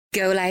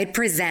Go Loud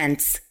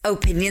presents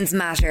Opinions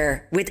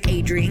Matter with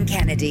Adrian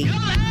Kennedy.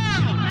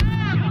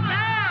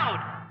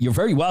 You're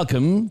very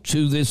welcome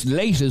to this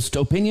latest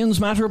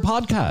Opinions Matter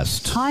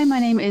podcast. Hi, my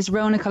name is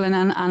Rona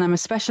Cullinan and I'm a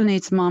special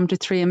needs mom to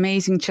 3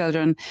 amazing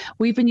children.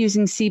 We've been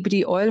using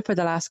CBD oil for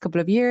the last couple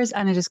of years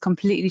and it has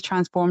completely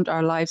transformed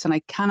our lives and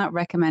I cannot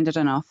recommend it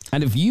enough.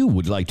 And if you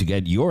would like to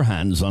get your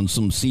hands on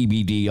some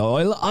CBD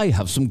oil, I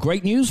have some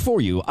great news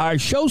for you. Our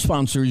show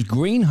sponsors,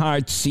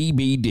 Greenheart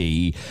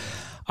CBD,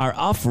 are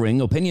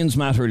offering Opinions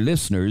Matter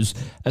listeners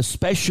a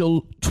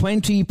special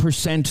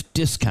 20%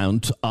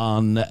 discount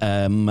on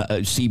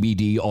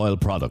CBD oil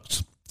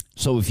products.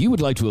 So if you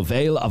would like to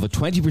avail of a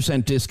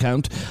 20%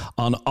 discount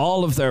on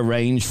all of their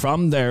range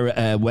from their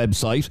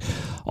website,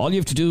 all you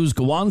have to do is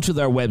go on to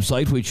their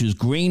website, which is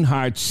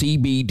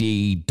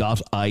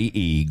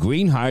greenheartcbd.ie,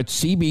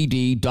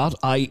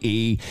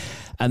 greenheartcbd.ie,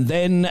 and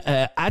then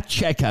at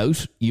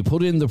checkout, you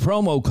put in the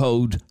promo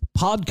code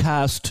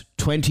podcast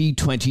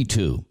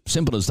 2022.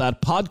 Simple as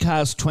that.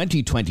 Podcast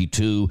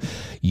 2022.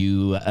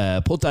 You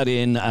put that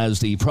in as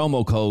the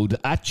promo code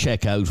at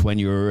checkout when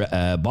you're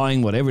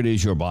buying whatever it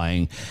is you're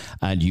buying,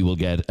 and you will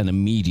get an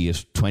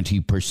immediate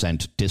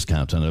 20%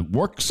 discount. And it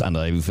works. And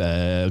I've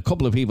a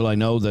couple of people I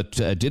know that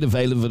did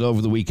avail of it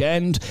over the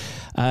weekend,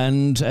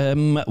 and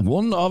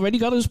one already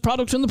got his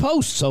product in the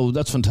post. So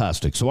that's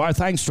fantastic. So our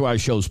thanks to our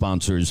show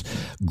sponsors,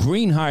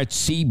 Greenheart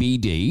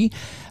CBD.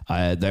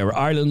 They're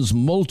Ireland's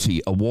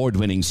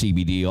multi-award-winning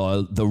CBD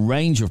oil. The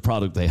range of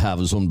product they have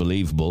is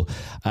unbelievable.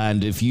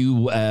 And if you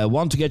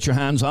want to get your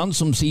hands on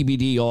some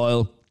CBD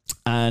oil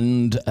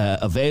and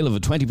avail of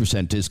a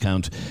 20%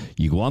 discount,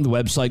 you go on the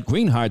website,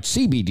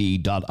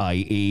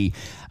 greenheartcbd.ie.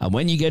 And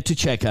when you get to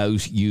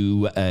checkout,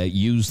 you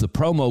use the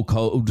promo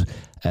code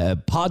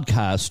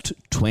podcast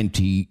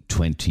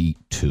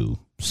 2022.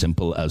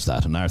 Simple as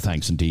that. And our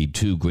thanks indeed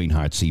to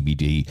Greenheart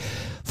CBD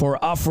for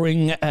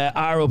offering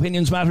our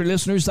Opinions Matter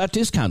listeners that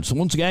discount. So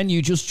once again,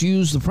 you just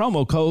use the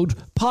promo code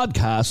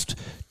podcast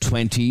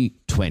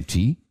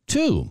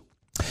 2022.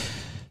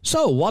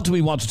 So what do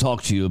we want to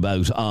talk to you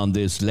about on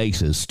this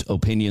latest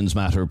Opinions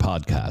Matter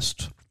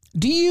podcast?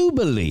 Do you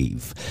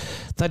believe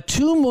that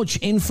too much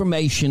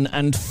information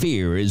and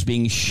fear is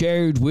being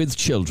shared with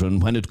children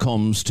when it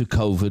comes to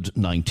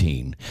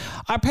COVID-19?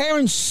 Are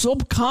parents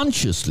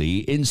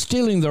subconsciously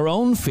instilling their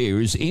own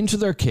fears into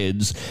their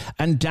kids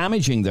and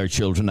damaging their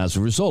children as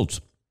a result?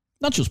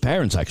 Not just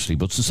parents, actually,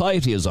 but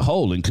society as a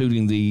whole,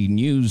 including the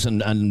news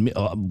and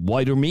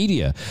wider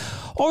media.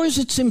 Or is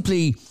it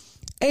simply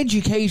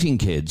educating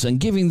kids and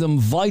giving them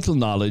vital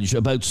knowledge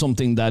about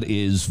something that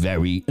is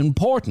very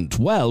important?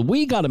 Well,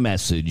 we got a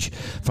message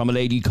from a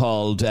lady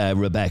called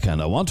Rebecca,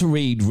 and I want to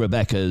read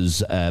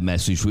Rebecca's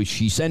message, which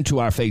she sent to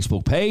our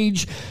Facebook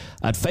page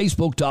at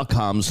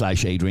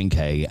facebook.com/Adrian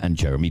K and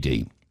Jeremy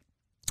D.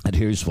 And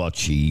here's what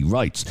she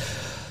writes.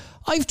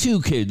 I've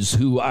 2 kids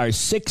who are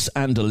 6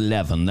 and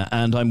 11,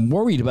 and I'm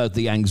worried about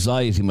the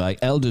anxiety my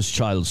eldest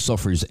child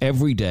suffers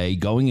every day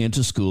going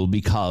into school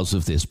because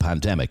of this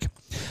pandemic.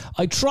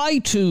 I try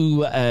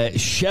to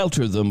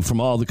shelter them from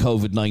all the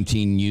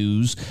COVID-19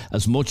 news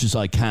as much as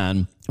I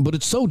can, but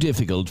it's so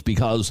difficult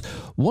because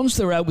once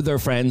they're out with their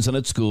friends and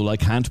at school, I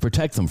can't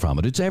protect them from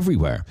it. It's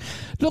everywhere.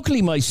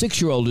 Luckily, my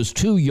 6-year-old is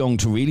too young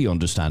to really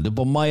understand it,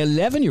 but my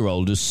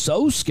 11-year-old is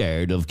so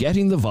scared of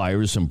getting the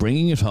virus and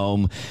bringing it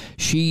home,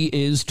 she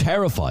is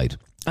terrified.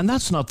 And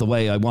that's not the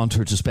way I want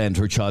her to spend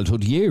her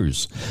childhood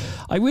years.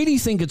 I really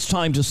think it's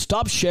time to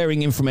stop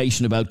sharing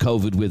information about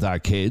COVID with our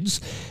kids.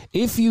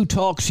 If you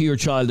talk to your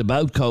child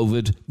about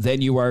COVID,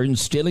 then you are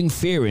instilling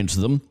fear into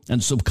them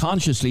and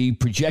subconsciously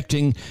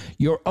projecting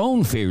your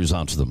own fears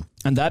onto them.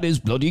 And that is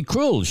bloody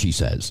cruel, she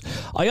says.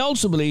 I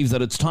also believe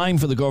that it's time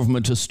for the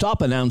government to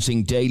stop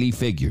announcing daily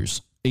figures.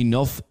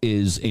 Enough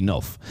is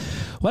enough.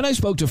 When I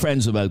spoke to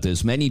friends about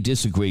this, many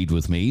disagreed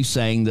with me,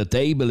 saying that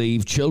they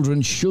believe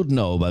children should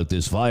know about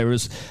this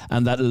virus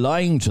and that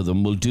lying to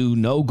them will do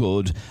no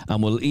good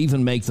and will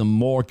even make them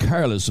more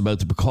careless about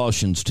the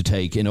precautions to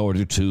take in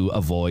order to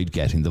avoid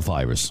getting the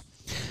virus.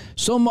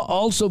 Some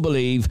also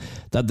believe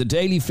that the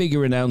daily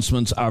figure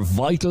announcements are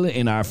vital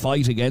in our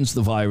fight against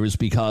the virus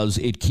because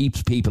it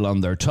keeps people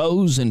on their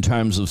toes in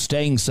terms of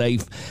staying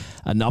safe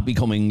and not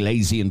becoming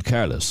lazy and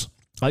careless.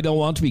 I don't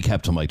want to be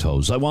kept on my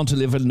toes. I want to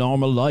live a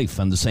normal life,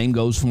 and the same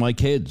goes for my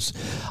kids.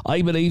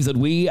 I believe that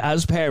we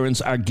as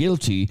parents are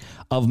guilty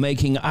of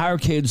making our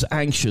kids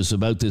anxious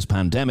about this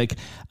pandemic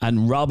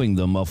and robbing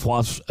them of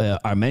what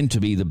are meant to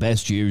be the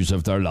best years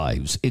of their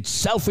lives. It's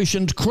selfish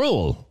and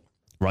cruel,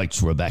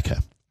 writes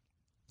Rebecca.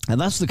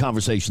 And that's the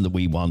conversation that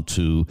we want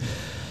to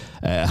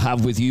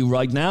have with you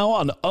right now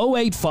on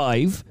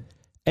 085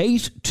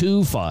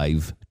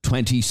 825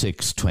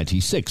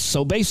 2626.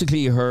 So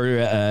basically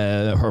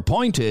her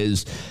point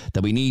is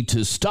that we need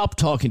to stop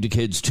talking to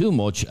kids too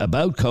much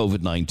about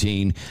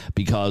COVID-19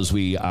 because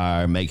we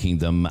are making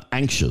them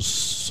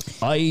anxious.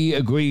 I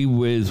agree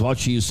with what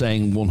she is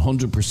saying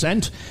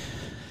 100%.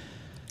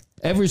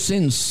 Ever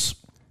since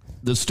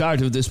the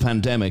start of this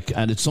pandemic,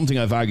 and it's something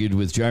I've argued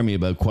with Jeremy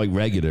about quite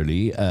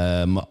regularly,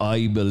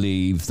 I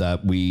believe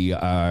that we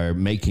are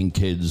making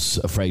kids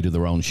afraid of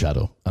their own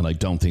shadow, and I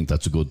don't think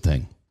that's a good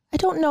thing. I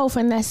don't know if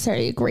I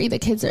necessarily agree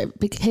that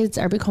kids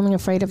are becoming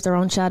afraid of their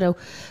own shadow.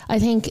 I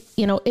think,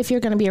 if you're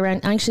going to be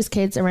around anxious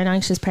kids, around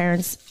anxious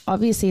parents,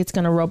 obviously it's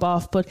going to rub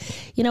off. But,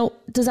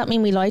 does that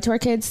mean we lie to our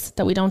kids,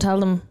 that we don't tell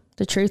them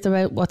the truth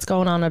about what's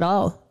going on at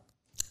all?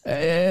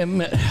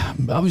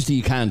 Obviously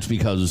you can't,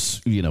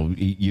 because,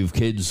 you've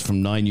kids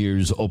from 9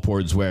 years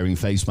upwards wearing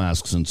face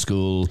masks in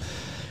school.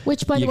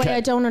 Which, by the way,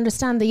 I don't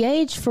understand. The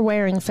age for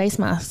wearing face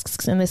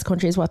masks in this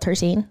country is what,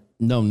 13?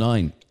 No,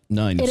 9.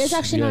 It is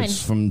actually 9.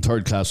 It's from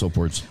third class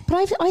upwards.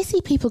 But I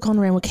see people going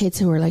around with kids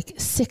who are like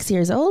 6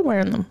 years old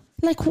wearing them.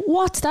 Like,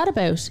 what's that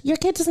about? Your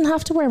kid doesn't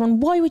have to wear one.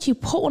 Why would you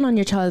put one on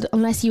your child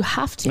unless you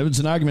have to? It's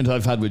an argument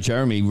I've had with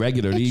Jeremy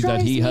regularly,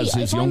 that he has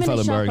his young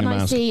fella wearing a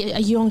mask. I see a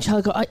young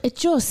child go,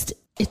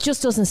 it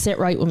just doesn't sit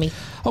right with me.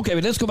 Okay,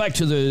 but let's go back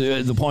to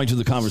the point of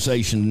the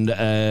conversation.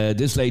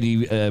 This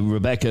lady,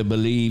 Rebecca,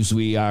 believes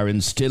we are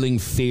instilling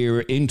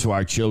fear into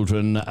our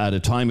children at a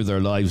time of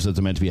their lives that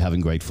they're meant to be having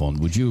great fun.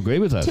 Would you agree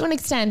with that? To an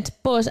extent,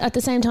 but at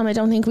the same time, I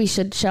don't think we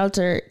should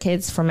shelter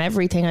kids from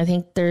everything. I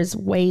think there's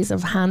ways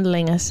of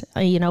handling it,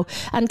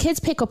 and kids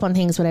pick up on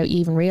things without you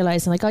even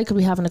realising. Like, I could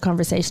be having a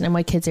conversation, and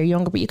my kids are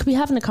younger, but you could be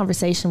having a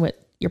conversation with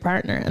your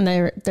partner and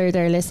they're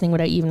there listening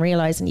without even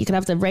realising. You could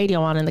have the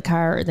radio on in the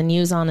car or the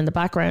news on in the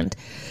background.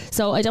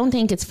 So I don't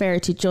think it's fair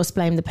to just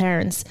blame the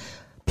parents.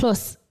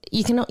 Plus,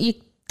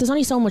 there's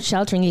only so much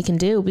sheltering you can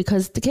do,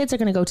 because the kids are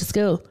going to go to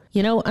school,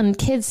 and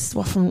kids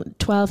from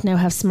 12 now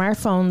have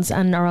smartphones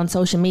and are on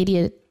social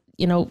media,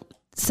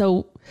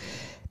 so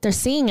they're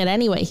seeing it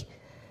anyway.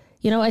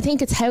 I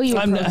think it's how you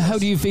approach it. How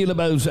do you feel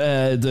about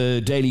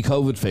the daily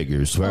COVID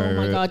figures, where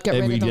oh my God,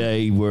 every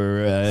day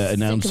we're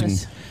announcing...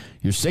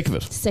 You're sick of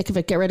it? Sick of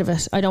it. Get rid of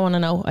it. I don't want to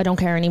know. I don't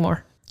care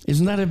anymore.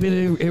 Isn't that a bit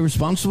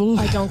irresponsible?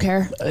 I don't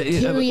care.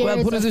 2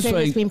 years put it this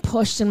way, been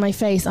pushed in my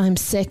face. I'm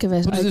sick of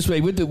it. Put it this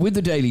way, with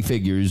the daily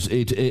figures,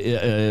 I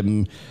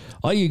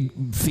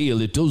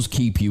feel it does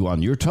keep you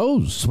on your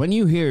toes. When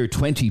you hear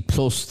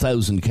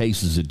 20,000+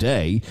 cases a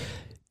day,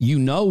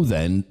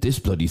 then this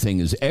bloody thing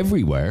is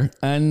everywhere,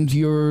 and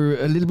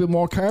you're a little bit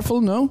more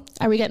careful, no?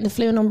 Are we getting the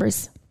flu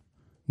numbers?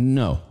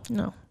 No.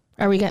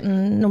 Are we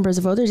getting numbers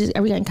of others?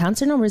 Are we getting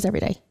cancer numbers every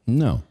day?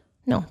 No.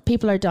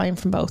 People are dying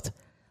from both.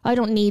 I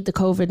don't need the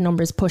COVID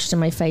numbers pushed in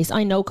my face.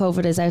 I know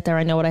COVID is out there.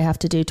 I know what I have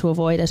to do to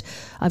avoid it.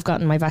 I've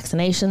gotten my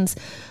vaccinations.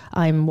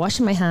 I'm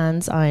washing my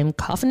hands. I'm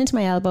coughing into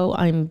my elbow.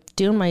 I'm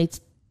doing my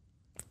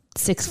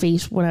 6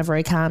 feet whenever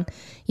I can.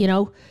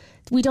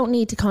 We don't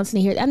need to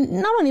constantly hear. And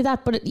not only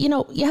that, but,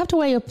 you have to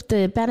weigh up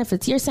the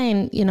benefits. You're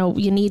saying, you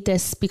need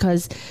this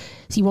because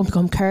you won't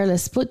become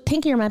careless. But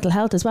think of your mental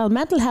health as well.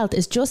 Mental health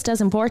is just as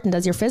important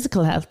as your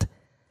physical health.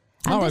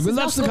 And all right, well,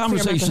 that's the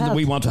conversation that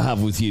we want to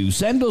have with you.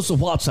 Send us a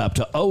WhatsApp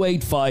to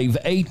 085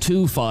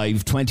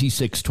 825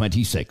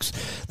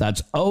 2626.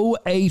 That's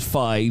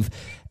 085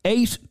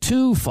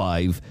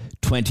 825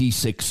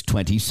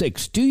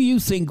 2626. Do you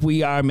think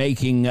we are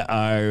making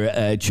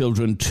our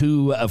children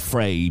too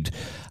afraid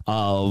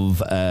of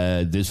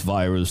this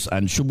virus,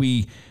 and should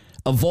we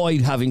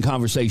avoid having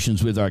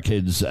conversations with our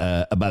kids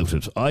about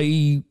it?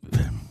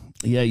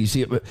 You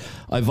see,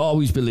 I've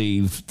always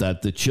believed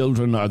that the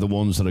children are the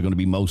ones that are going to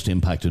be most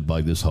impacted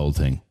by this whole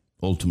thing,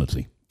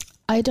 ultimately.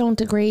 I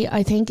don't agree.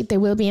 I think they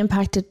will be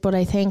impacted, but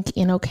I think,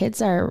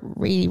 kids are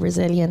really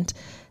resilient.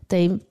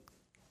 They're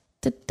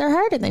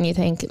harder than you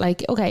think.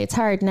 Like, okay, it's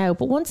hard now,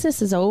 but once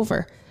this is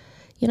over,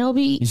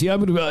 You see, I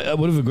would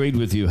have agreed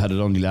with you had it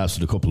only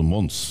lasted a couple of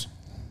months.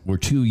 We're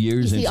 2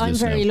 years into this. I'm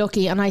very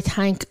lucky, and I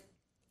thank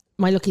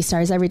my lucky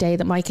stars every day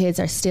that my kids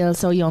are still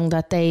so young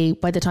that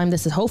by the time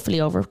this is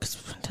hopefully over, because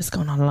this is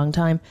going on a long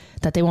time,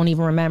 that they won't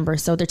even remember.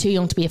 So they're too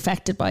young to be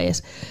affected by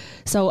it.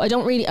 So I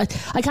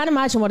can't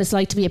imagine what it's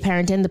like to be a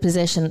parent in the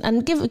position.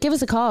 And give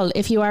us a call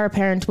if you are a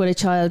parent with a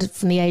child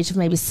from the age of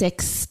maybe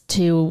 6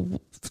 to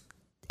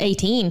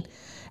 18.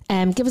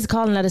 Give us a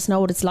call and let us know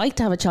what it's like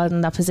to have a child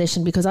in that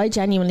position, because I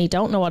genuinely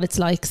don't know what it's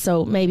like.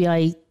 So maybe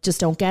I just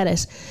don't get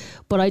it.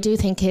 But I do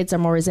think kids are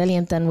more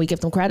resilient than we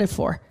give them credit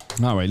for.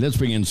 All right, let's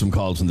bring in some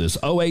calls on this.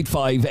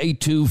 085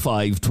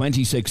 825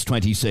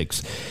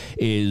 2626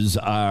 is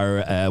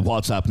our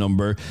WhatsApp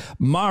number.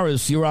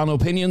 Morris, you're on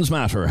Opinions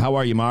Matter. How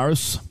are you,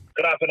 Morris?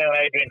 Good afternoon,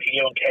 Adrian, to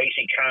you and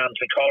Katie Cans.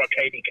 We call her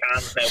Katie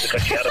Cans now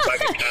because she had a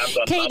bag of cans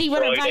on Katie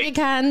with a bag of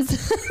cans.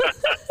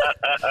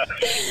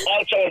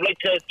 Also, I'd like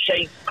to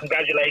say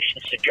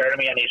congratulations to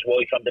Jeremy and his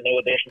wife on the new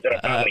addition to their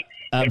family.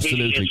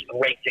 Absolutely. It really is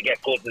great to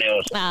get good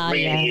news.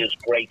 Is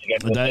great to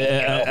get good news.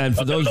 And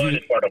for those of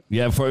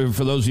you,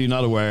 for those of you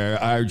not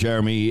aware, our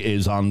Jeremy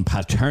is on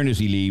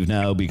paternity leave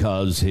now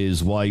because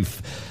his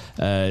wife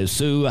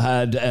Sue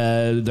had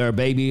their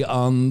baby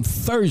on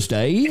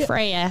Thursday.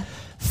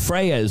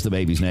 Freya is the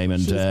baby's name,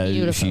 and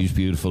she's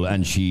beautiful.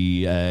 And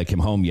she came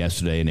home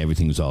yesterday, and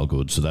everything's all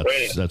good. So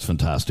that's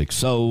fantastic.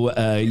 So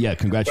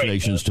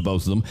congratulations to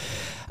both of them.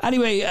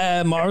 Anyway,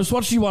 Maurice,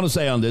 what do you want to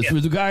say on this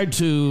with regard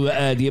to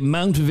the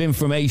amount of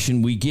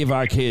information we give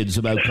our kids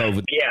about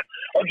COVID? Yeah.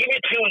 I'll give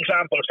you 2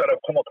 examples that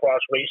I've come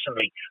across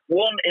recently.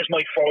 One is my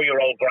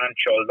 4-year-old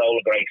grandchild, Nola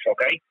Grace,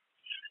 okay?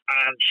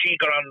 And she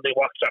got on the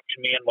WhatsApp to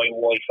me and my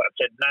wife and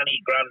said, Nanny,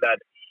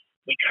 Grandad,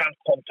 we can't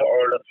come to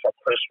Ireland for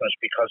Christmas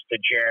because the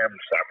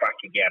germs are back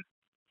again.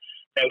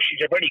 Now,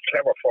 she's a very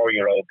clever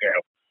 4-year-old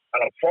girl.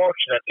 And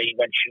unfortunately,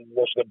 when she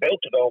was about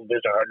to go and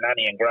visit her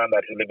nanny and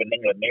granddad who live in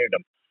England near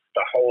them,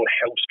 the whole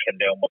house came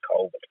down with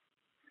COVID.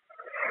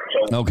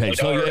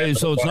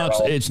 So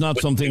it's not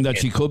something that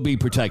she could be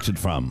protected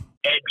from.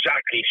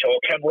 Exactly. So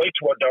it came right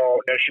to her door.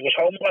 Now, she was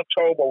home in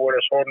October with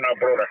us, her and her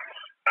brother,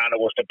 and it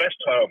was the best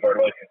time of her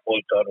life.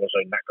 My God, was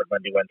I knackered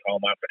when they went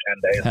home after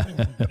 10 days.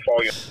 The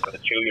 4-year-old and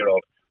the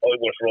 2-year-old. I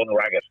was run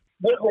ragged.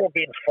 With her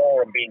being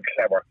 4 and being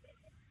clever,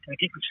 we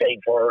didn't say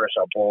virus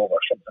or bug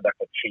or something that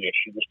could kill you.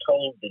 She was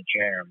told the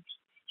germs.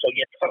 So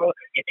you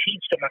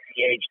teach them at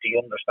the age they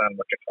understand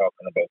what you're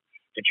talking about.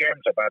 The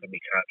germs are bad and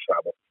we can't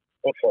travel.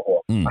 Good for her.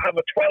 I have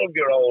a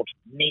 12-year-old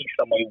niece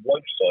on my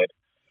wife's side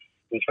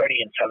who's very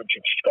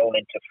intelligent. She's going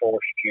into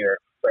 4th year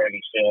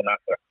fairly soon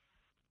after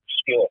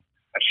school.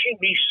 And she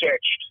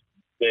researched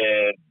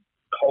the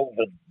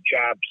COVID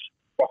jabs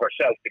for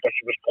herself because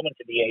she was coming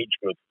to the age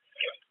group.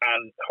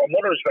 And her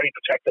mother is very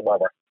protective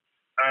of her.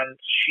 And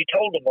she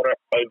told the mother,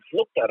 I've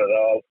looked at it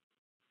all.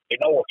 I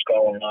know what's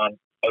going on.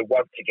 I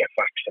want to get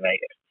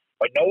vaccinated.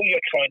 I know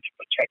you're trying to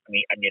protect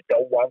me and you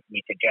don't want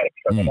me to get it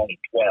because I'm only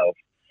 12.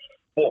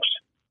 But,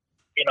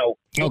 you know...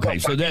 Okay,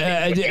 so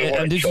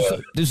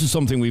this is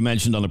something we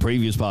mentioned on a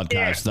previous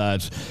podcast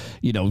that,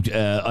 you know,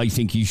 I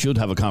think you should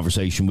have a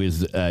conversation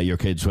with your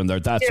kids when they're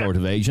at that sort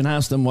of age and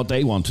ask them what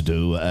they want to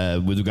do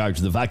with regard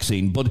to the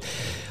vaccine. But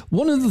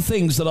one of the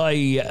things that I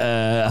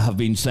have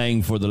been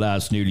saying for the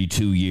last nearly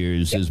 2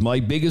 years is my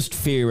biggest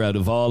fear out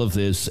of all of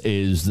this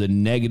is the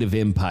negative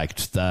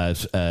impact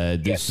that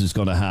this is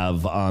going to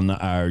have on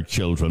our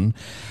children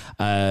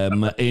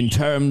in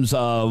terms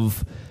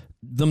of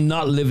them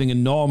not living a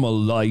normal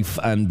life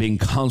and being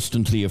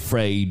constantly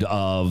afraid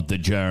of the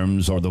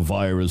germs or the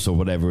virus or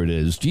whatever it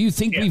is. Do you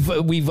think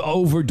we've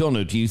overdone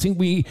it? Do you think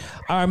we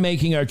are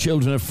making our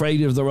children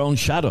afraid of their own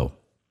shadow?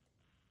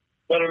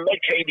 Well,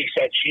 like Katie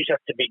said, she's at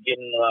the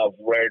beginning of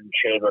rearing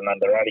children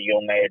and they're at a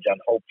young age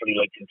and hopefully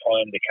like in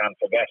time they can't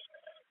forget.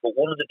 But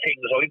one of the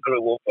things I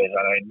grew up with, and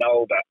I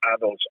know that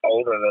adults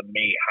older than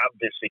me have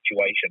this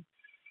situation,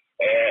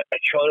 a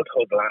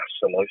childhood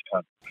lasts a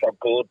lifetime, for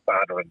good,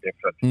 bad, or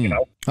indifferent. You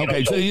know.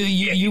 Okay, so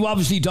you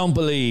obviously don't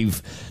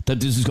believe that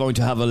this is going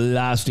to have a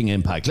lasting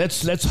impact.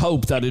 Let's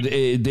hope that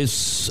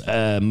this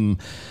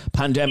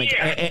pandemic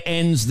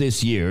ends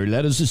this year.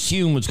 Let us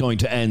assume it's going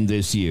to end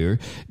this year.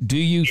 Do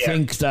you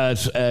think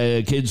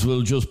that kids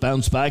will just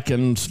bounce back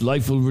and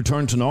life will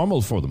return to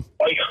normal for them?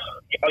 I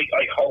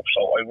hope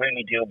so. I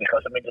really do,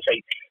 because I mean to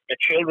say, the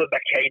children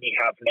that Katie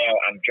have now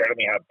and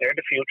Jeremy have, they're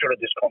the future of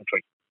this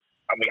country.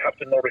 And we have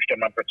to nourish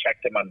them and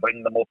protect them and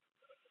bring them up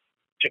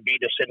to be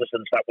the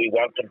citizens that we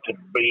want them to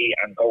be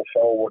and go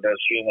forward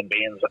as human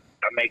beings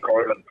and make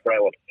Ireland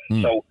proud.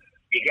 So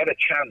you get a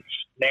chance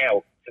now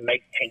to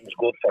make things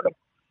good for them.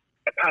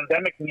 A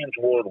pandemic means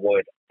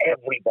worldwide.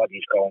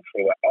 Everybody's going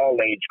through it, all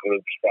age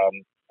groups,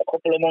 from a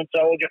couple of months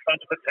old, you're trying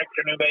to protect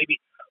your new baby,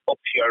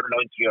 up to your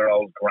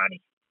 90-year-old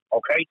granny.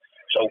 Okay?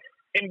 So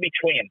in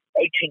between,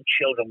 I think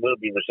children will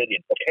be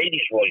resilient. But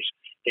Katie's right.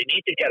 They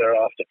need to get it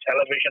off the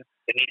television.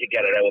 They need to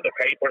get it out of the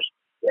papers.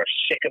 We're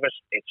sick of it.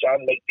 It's on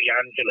like the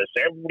Angelus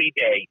every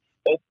day.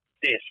 Up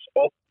this,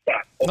 up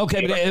that.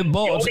 Okay,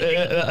 but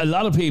a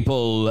lot of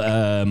people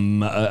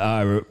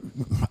are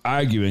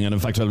arguing, and in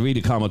fact, I'll read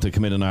a comment that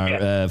came in on our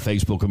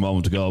Facebook a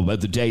moment ago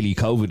about the daily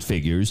COVID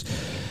figures.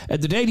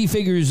 The daily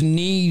figures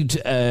need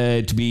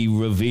to be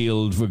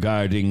revealed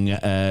regarding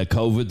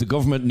COVID. The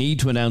government need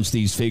to announce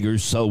these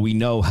figures so we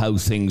know how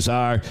things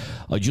are.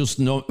 I just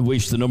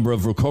wish the number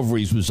of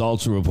recoveries was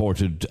also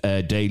reported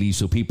daily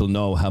so people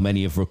know how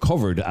many have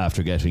recovered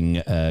after getting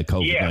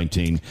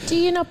COVID-19. Do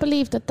you not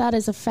believe that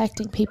is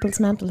affecting people's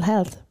mental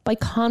health? By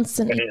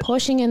constantly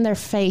pushing in their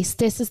face,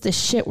 this is the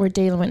shit we're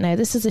dealing with now.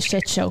 This is a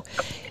shit show.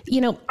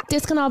 You know,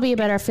 this can all be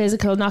about our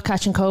physical, not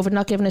catching COVID,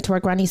 not giving it to our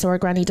granny so our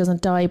granny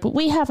doesn't die. But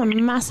we have a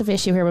massive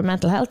issue here with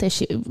mental health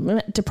issue,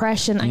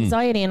 depression,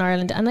 anxiety in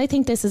Ireland. And I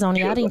think this is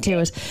only adding to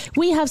it.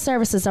 We have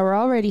services that were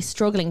already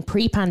struggling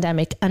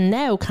pre-pandemic and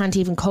now can't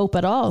even cope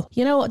at all.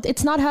 You know,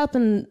 it's not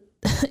helping,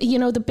 you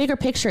know, the bigger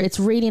picture, it's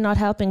really not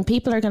helping.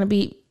 People are going to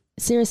be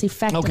seriously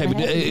affected. Okay,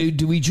 but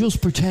do we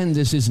just pretend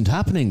this isn't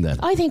happening then?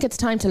 I think it's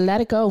time to let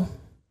it go.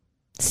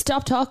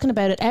 Stop talking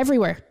about it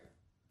everywhere.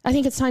 I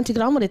think it's time to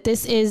get on with it.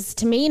 This is,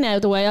 to me now,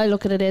 the way I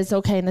look at it is,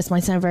 okay, and this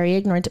might sound very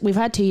ignorant, we've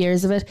had 2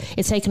 years of it.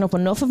 It's taken up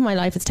enough of my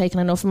life. It's taken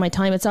enough of my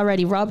time. It's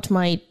already robbed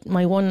my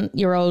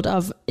 1-year-old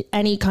of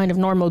any kind of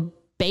normal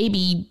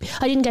baby.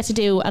 I didn't get to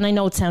do, and I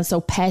know it sounds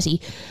so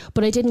petty,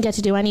 but I didn't get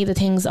to do any of the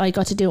things I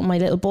got to do with my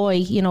little boy.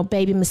 You know,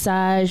 baby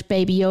massage,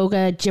 baby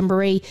yoga,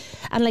 gymboree,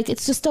 and like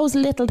it's just those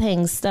little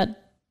things that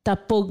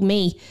bug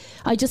me.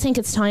 I just think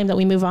it's time that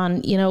we move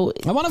on. You know,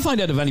 I want to find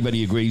out if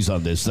anybody agrees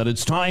on this, that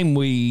it's time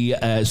we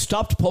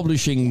stopped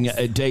publishing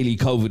daily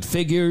COVID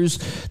figures,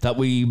 that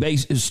we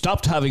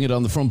stopped having it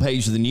on the front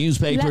page of the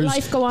newspapers. Let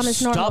life go on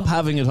as normal. Stop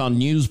having it on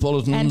news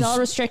bulletins. End all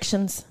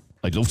restrictions.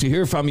 I'd love to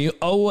hear from you.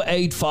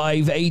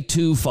 085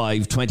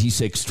 825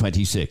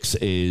 2626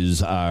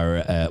 is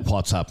our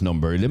WhatsApp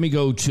number. Let me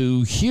go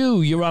to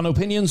Hugh. You're on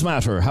Opinions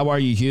Matter. How are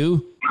you,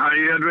 Hugh?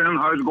 Hi, Adrian.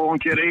 How's it going,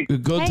 Kitty?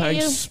 Good, hey,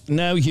 thanks. Hugh.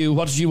 Now, Hugh,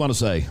 what did you want to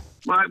say?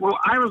 Right, well,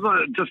 I was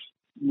just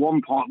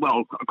one point,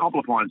 well, a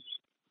couple of points.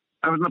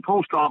 I was in the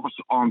post office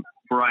on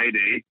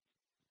Friday,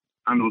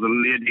 and there was a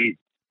lady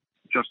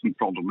just in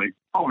front of me,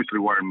 obviously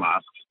wearing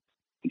masks.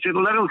 And she had a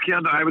little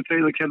kid, I would say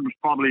the kid was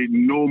probably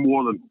no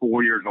more than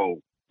 4 years old,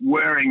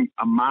 wearing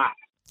a mask.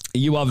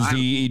 You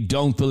obviously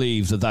don't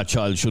believe that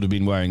child should have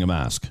been wearing a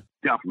mask.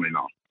 Definitely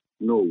not.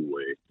 No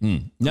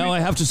way. Now,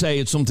 I have to say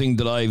it's something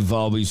that I've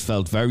always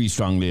felt very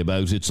strongly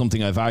about. It's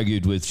something I've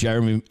argued with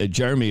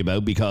Jeremy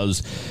about,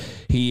 because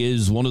he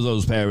is one of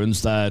those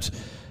parents that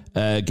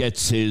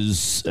gets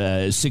his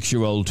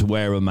 6-year-old to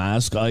wear a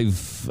mask.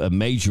 I've a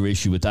major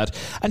issue with that.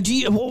 And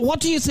what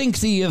do you think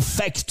the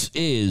effect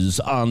is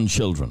on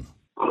children?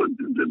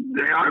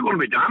 They are going to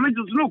be damaged.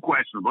 There's no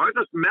question about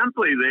it.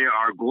 Mentally, they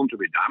are going to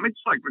be damaged,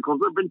 because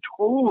they've been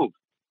told.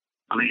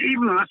 I mean,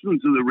 even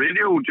listening to the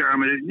radio,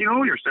 Jeremy, you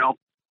know yourself,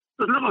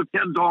 there's little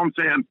kids on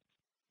saying,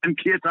 in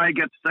case I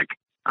get sick,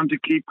 and to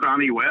keep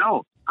Granny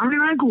well. I mean,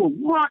 I go,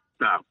 what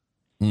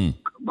the?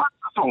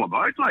 What's all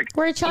about? Like,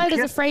 where a child is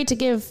afraid to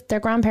give their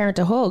grandparent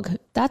a hug.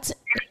 That's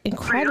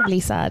incredibly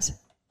sad.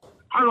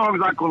 How long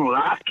is that going to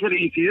last,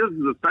 Kitty? See, this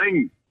is the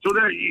thing. So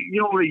there, you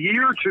know, in a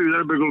year or two,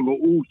 they're going to go,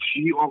 oh,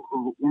 gee,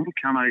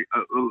 can I?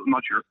 I'm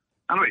not sure.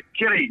 Anyway,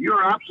 Kitty,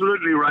 you're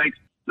absolutely right.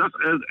 This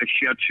is a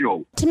shit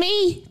show. To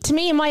me,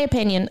 in my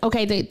opinion,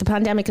 okay, the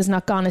pandemic is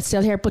not gone, it's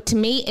still here, but to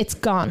me, it's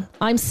gone.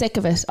 I'm sick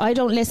of it. I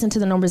don't listen to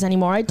the numbers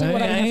anymore. I do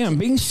what I am.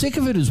 Being sick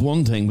of it is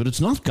one thing, but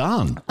it's not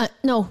gone.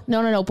 No.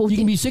 But you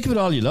can be sick of it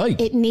all you like.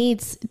 They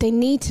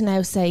need to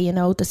now say, you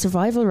know, the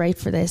survival rate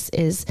for this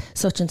is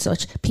such and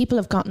such. People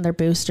have gotten their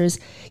boosters.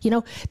 You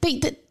know,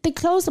 they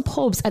close the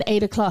pubs at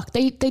 8 o'clock.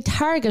 They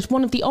target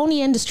one of the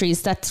only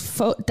industries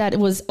that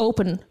was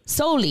open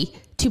solely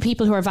to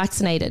people who are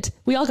vaccinated.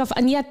 We all got,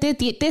 and yet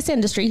this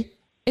industry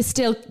is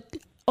still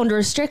under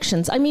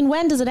restrictions. I mean,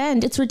 when does it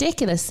end? It's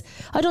ridiculous.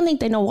 I don't think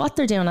they know what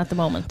they're doing at the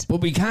moment. But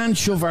we can't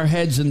shove our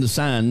heads in the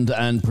sand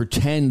and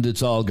pretend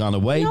it's all gone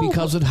away,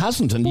 because it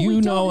hasn't. And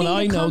you know, and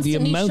I know the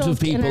amount of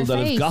people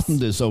that have gotten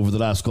this over the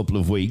last couple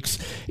of weeks,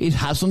 it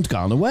hasn't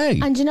gone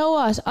away. And you know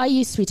what? I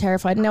used to be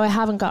terrified. Now I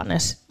haven't gotten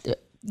it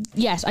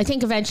yet. I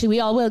think eventually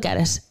we all will get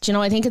it. Do you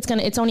know, I think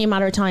it's only a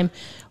matter of time.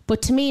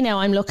 But to me now,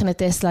 I'm looking at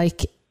this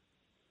like,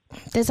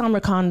 this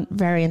Omicron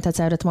variant that's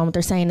out at the moment,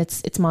 they're saying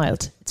it's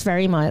mild. It's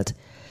very mild.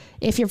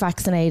 If you're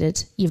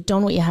vaccinated, you've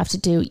done what you have to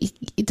do.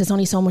 There's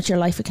only so much your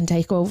life it can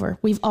take over.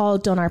 We've all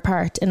done our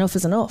part. Enough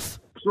is enough.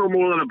 It's no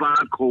more than a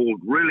bad cold,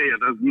 really. It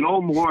is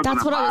no more than a bad...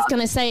 That's what I was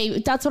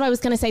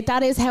going to say.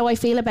 That is how I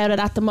feel about it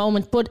at the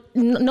moment. But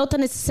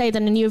nothing is to say that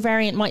a new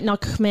variant might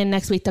not come in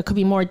next week that could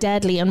be more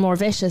deadly and more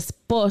vicious.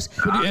 But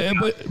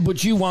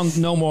you want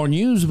no more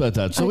news about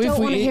that. So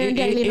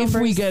if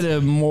we get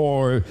a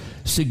more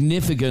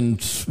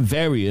significant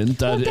variant,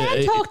 that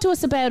then talk to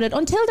us about it.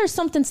 Until there's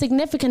something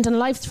significant and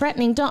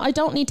life-threatening, I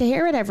don't need to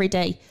hear it every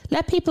day.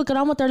 Let people get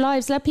on with their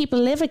lives. Let people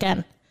live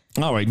again.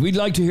 All right, we'd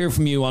like to hear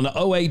from you on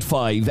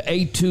 085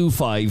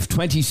 825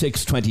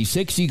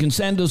 2626. You can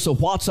send us a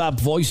WhatsApp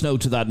voice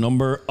note to that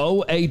number,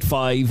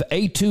 085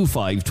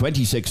 825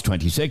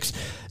 2626,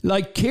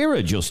 like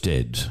Ciara just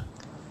did.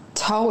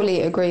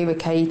 Totally agree with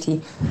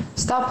Katie.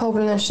 Stop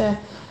publishing it.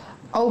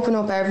 Open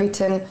up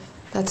everything.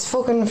 Let's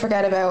fucking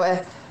forget about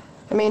it.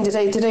 I mean, do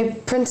they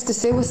print the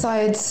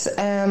suicides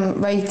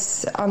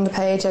rates on the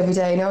page every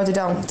day? No, they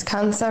don't.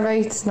 Cancer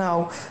rates?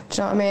 No. Do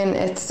you know what I mean?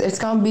 It's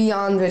gone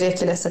beyond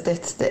ridiculous at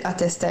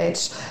this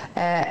stage.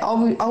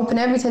 Open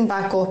everything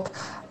back up,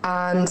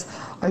 and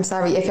I'm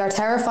sorry, if you're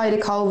terrified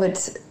of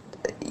COVID,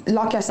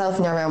 lock yourself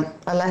in your room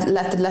and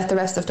let the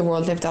rest of the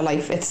world live their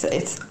life.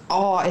 It's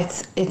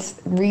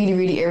really,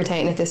 really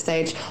irritating at this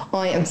stage.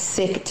 I am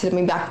sick to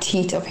my back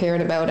teeth of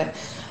hearing about it.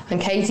 And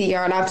Katie,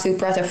 you're an absolute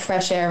breath of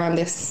fresh air on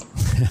this.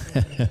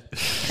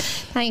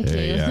 Thank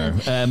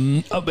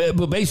you.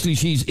 But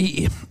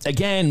basically,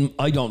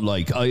 I don't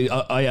like.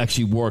 I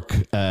actually work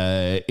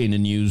in a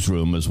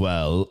newsroom as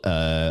well.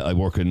 I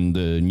work in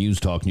the News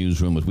Talk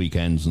newsroom at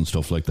weekends and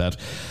stuff like that.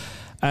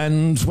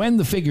 And when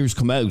the figures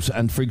come out,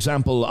 and for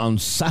example, on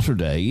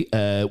Saturday,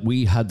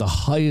 we had the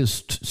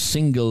highest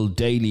single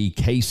daily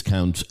case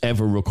count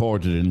ever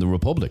recorded in the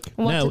Republic.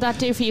 What did that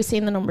do for you,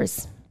 seeing the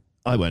numbers?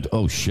 I went,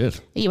 oh shit.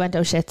 You went,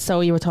 oh shit.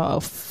 So you were thought, oh,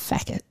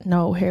 feck it.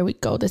 No, here we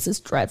go. This is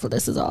dreadful.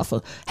 This is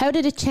awful. How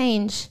did it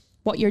change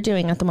what you're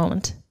doing at the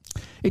moment?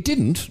 It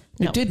didn't.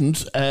 No. It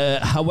didn't.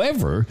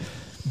 However,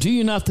 Do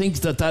you not think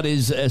that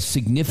is a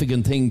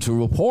significant thing to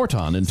report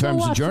on in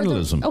terms of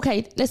journalism?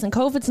 Okay, listen,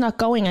 COVID's not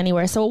going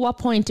anywhere. So at what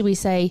point do we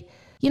say,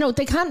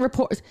 they can't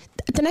report,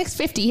 the next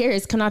 50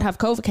 years cannot have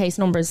COVID case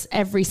numbers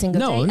every single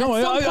day. No,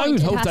 I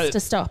would hope that to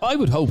stop. I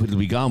would hope it'll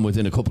be gone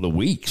within a couple of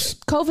weeks.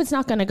 COVID's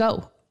not going to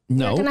go.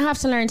 No. We're going to have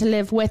to learn to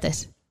live with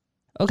it.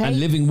 Okay. And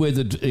living with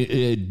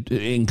it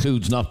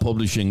includes not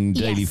publishing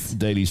daily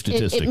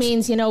statistics. It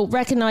means,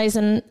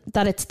 recognising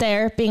that it's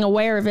there, being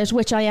aware of it,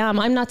 which I am.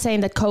 I'm not saying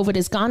that COVID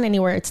is gone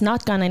anywhere. It's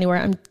not gone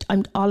anywhere.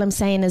 All I'm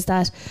saying is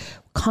that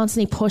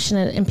constantly pushing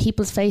it in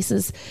people's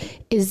faces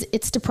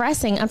it's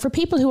depressing. And for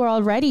people who are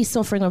already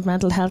suffering with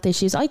mental health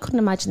issues, I couldn't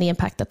imagine the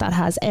impact that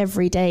has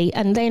every day.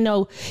 And they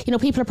know,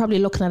 people are probably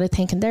looking at it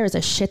thinking there is a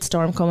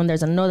shitstorm coming.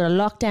 There's another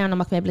lockdown. I'm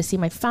not going to be able to see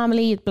my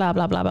family, blah,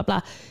 blah, blah, blah,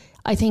 blah.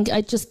 I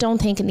just don't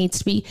think it needs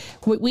to be.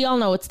 We all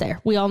know it's there.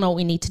 We all know what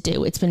we need to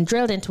do. It's been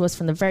drilled into us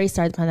from the very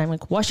start of the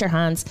pandemic. Wash your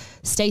hands,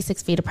 stay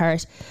 6 feet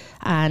apart,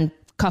 and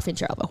cough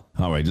into your elbow.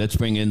 All right, let's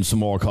bring in some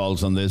more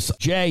calls on this.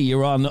 Jay,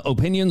 you're on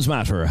Opinions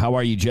Matter. How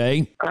are you,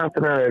 Jay?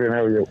 Afternoon,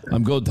 how are you?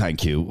 I'm good,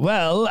 thank you.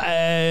 Well,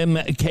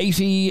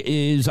 Katie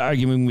is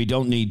arguing we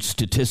don't need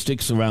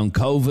statistics around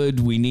COVID.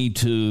 We need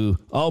to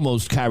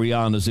almost carry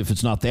on as if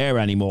it's not there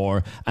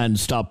anymore and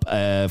stop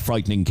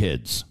frightening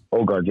kids.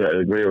 Oh God, yeah,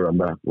 I agree with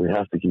that. We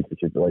have to keep the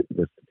kids away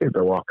because the kids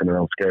are walking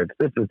around scared.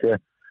 They're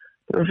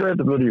afraid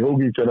to bloody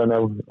hug each other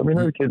now. I mean,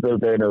 our kids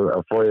out there now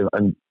are 5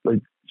 and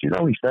she's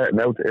only starting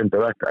out to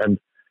interact, and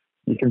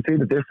you can see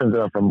the difference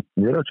there from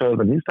the other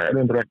child, and he started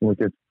interacting with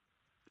kids.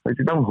 They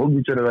don't hug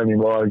each other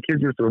anymore, and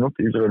kids used to run up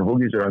to each other and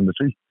hug each other on the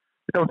street.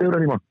 They don't do it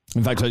anymore.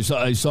 In fact,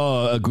 I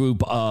saw a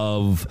group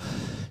of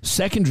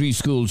secondary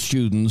school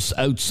students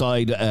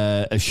outside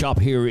a shop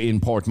here in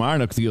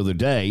Portmarnock the other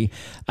day,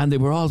 and they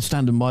were all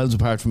standing miles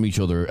apart from each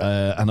other.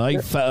 And I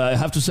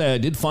have to say, I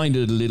did find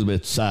it a little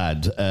bit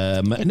sad.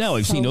 Now,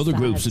 I've seen other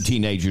groups of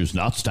teenagers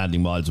not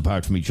standing miles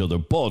apart from each other,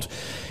 but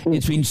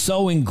it's been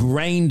so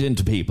ingrained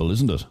into people,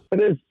 isn't it?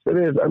 It is.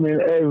 I mean,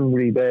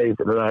 every day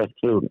for the last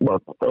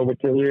over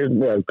 2 years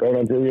now, going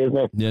on 2 years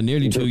now. Yeah,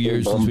 nearly 2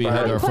 years since we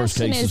had our first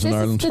cases in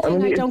Ireland. I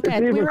mean, it's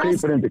even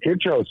creeping into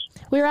kid shows.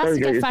 We were asked to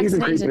get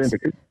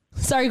vaccinated.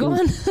 Sorry, go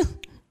on.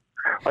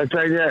 I'd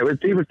say, yeah,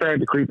 it's even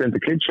starting to creep into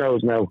kid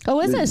shows now. Oh,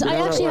 is it? I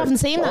actually haven't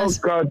seen that. Oh,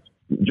 God.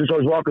 I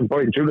was walking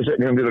by the children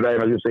sitting here the other day,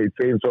 and I just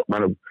seen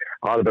something and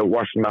all about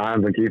washing their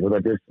hands and keeping their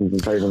distance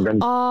and saving them.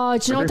 Oh,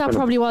 do you know what that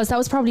probably was? That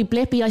was probably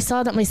Blippi. I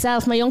saw that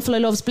myself. My young fella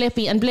loves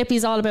Blippi, and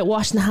Blippi's all about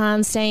washing the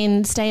hands,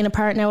 staying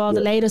apart now, all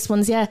the latest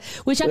ones,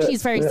 which actually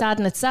is very sad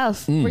in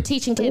itself. We're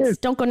teaching kids,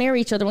 don't go near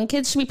each other. When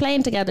kids should be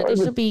playing together, they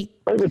should be...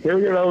 I have a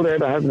 2-year-old there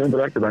that hasn't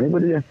interacted with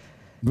anybody yet.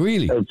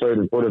 Really? Outside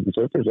his brothers and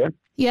sisters,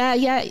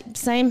 Yeah,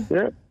 same.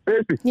 Yeah.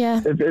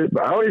 Yeah.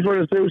 Only for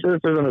his 2 sisters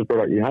and his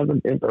brother. He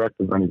hasn't interacted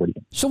with anybody.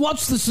 So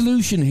what's the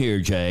solution here,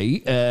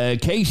 Jay?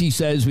 Katie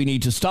says we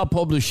need to stop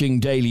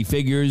publishing daily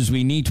figures.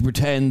 We need to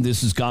pretend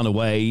this has gone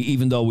away,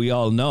 even though we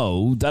all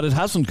know that it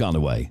hasn't gone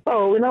away.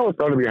 Oh, we know it's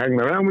going to be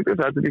hanging around. We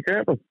just have to be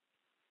careful.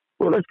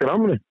 Well, let's get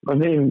on with it. I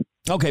mean...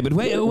 Okay, but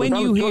when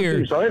you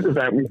hear...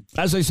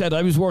 As I said,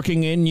 I was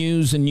working in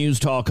news and news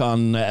talk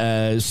on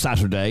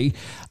Saturday,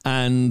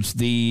 and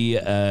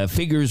the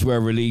figures were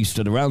released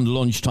at around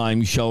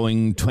lunchtime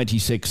showing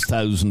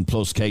 26,000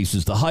 plus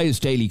cases, the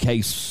highest daily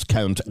case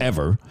count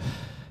ever.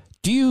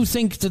 Do you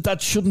think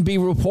that shouldn't be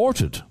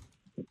reported?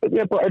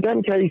 Yeah, but are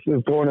them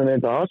cases turning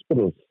into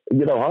hospitals?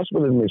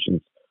 Hospital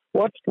admissions.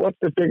 What's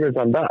the figures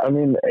on that? I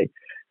mean...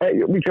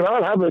 we can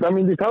all have it. I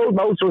mean, they told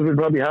most of us we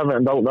probably have it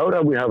and don't know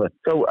that we have it.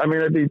 So, I mean,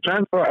 are they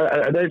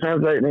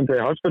translating into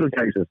hospital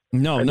cases?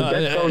 No, not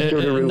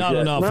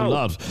an awful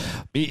lot.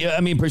 I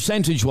mean,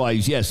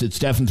 percentage-wise, yes, it's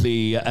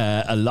definitely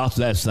a lot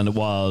less than it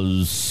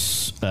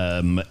was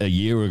a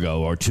year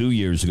ago or 2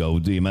 years ago,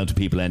 the amount of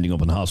people ending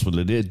up in hospital.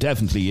 It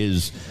definitely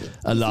is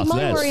a lot less.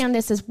 My worry on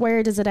this is,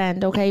 where does it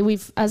end? Okay,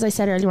 as I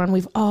said earlier on,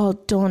 we've all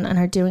done and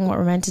are doing what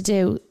we're meant to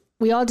do.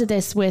 We all did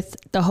this with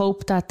the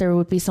hope that there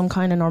would be some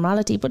kind of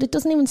normality, but it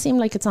doesn't even seem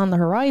like it's on the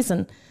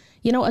horizon.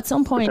 At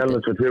some point... They're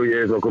telling us for 2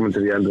 years we're coming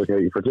to the end of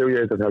it. For 2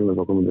 years they're telling us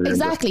we're coming to the end.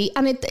 Exactly,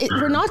 and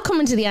we're not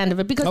coming to the end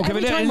of it because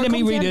every time we're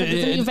coming to the end of it,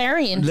 there's a new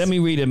variant. Let me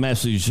read a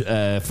message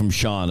from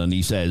Sean, and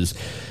he says...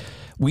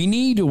 We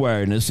need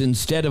awareness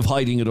instead of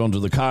hiding it under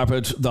the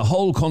carpet. The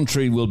whole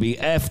country will be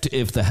effed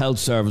if the health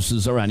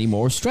services are any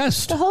more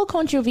stressed. The whole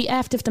country will be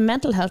effed if the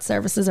mental health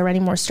services are any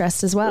more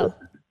stressed as well.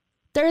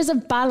 There is a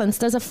balance.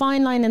 There's a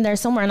fine line in there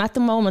somewhere. And at the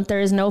moment, there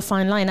is no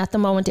fine line. At the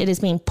moment, it is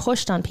being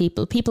pushed on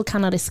people. People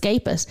cannot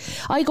escape it.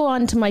 I go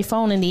onto my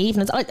phone in the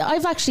evenings.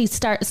 I've actually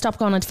stopped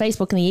going onto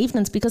Facebook in the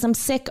evenings because I'm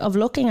sick of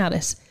looking at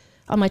it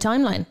on my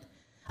timeline.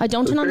 I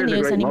don't turn on the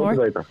news anymore.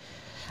 Motivator.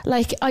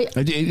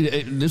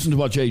 Listen to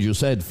what Jay just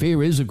said.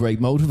 Fear is a great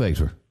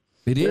motivator.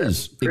 It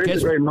is. Fear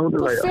is a great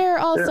motivator. But fear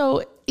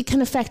also it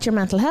can affect your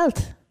mental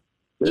health.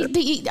 Yeah.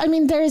 I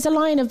mean, there is a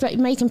line of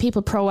making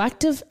people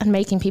proactive and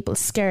making people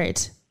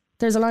scared.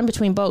 There's a line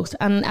between both.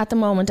 And at the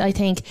moment, I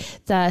think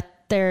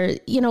that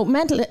the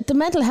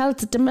mental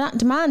health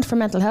demand for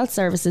mental health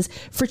services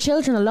for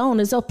children alone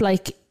is up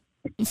like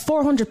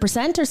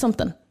 400% or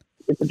something.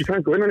 But you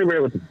can't go in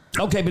anywhere with them.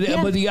 Okay,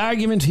 but the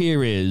argument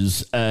here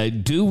is,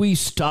 do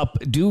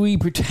we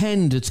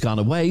pretend it's gone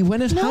away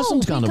when it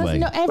hasn't gone away?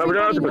 No,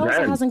 everybody knows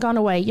it hasn't gone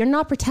away. You're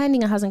not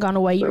pretending it hasn't gone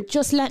away. You're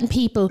just letting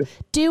people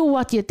do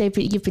what you've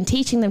been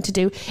teaching them to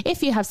do.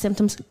 If you have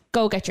symptoms,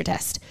 go get your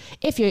test.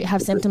 If you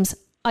have symptoms,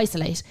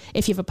 isolate.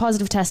 If you have a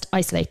positive test,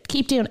 isolate.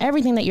 Keep doing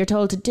everything that you're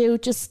told to do.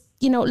 Just,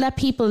 let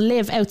people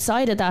live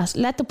outside of that.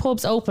 Let the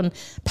pubs open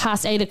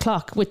past 8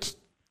 o'clock, which...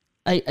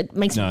 it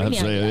makes me really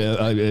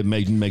angry. It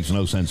makes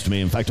no sense to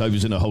me. In fact, I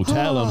was in a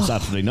hotel on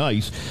Saturday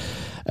night,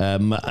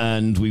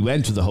 and we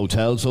went to the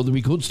hotel so that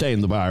we could stay in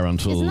the bar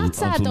until midnight.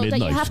 Isn't that sad, though, that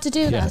you have to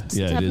do that?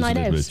 Yeah, to have it is night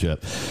a out. bit, yeah.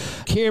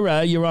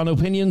 Kira, you're on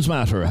Opinions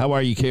Matter. How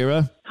are you,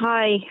 Kira?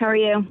 Hi, how are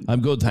you?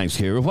 I'm good, thanks,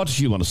 Kira. What did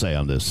you want to say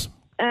on this?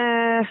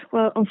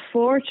 Well,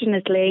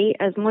 unfortunately,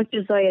 as much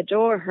as I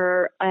adore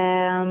her,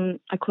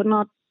 I could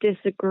not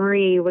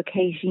disagree with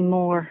Katie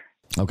more.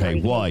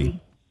 Okay,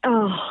 why?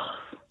 Oh,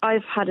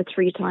 I've had it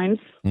 3 times.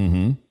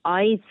 Mm-hmm.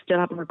 I still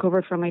haven't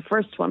recovered from my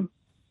first one.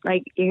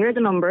 Like, you hear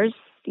the numbers,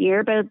 you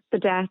hear about the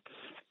deaths,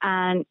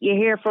 and you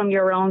hear from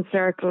your own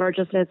circle or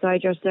just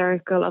outside your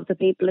circle of the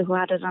people who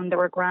had it and they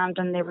were grand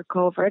and they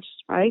recovered,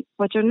 right?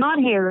 What you're not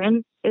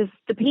hearing is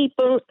the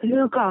people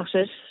who got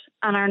it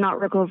and are not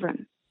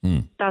recovering.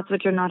 That's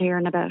what you're not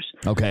hearing about.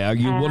 Okay, are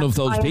you one of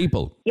those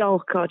people?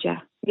 Oh, God,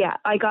 yeah. Yeah,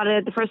 I got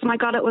it. The first time I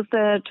got it was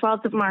the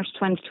 12th of March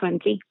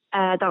 2020.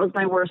 That was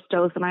my worst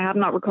dose, and I have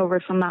not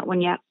recovered from that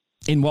one yet.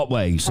 In what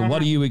way? So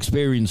what are you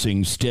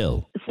experiencing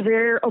still?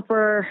 Severe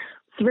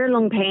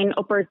lung pain,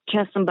 upper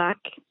chest and back,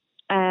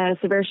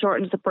 severe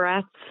shortness of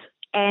breath,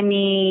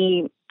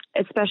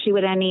 especially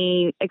with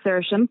any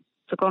exertion,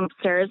 so going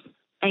upstairs,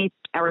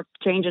 or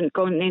changing,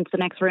 going into the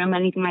next room,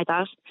 anything like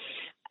that.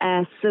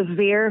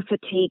 Severe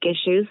fatigue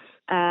issues.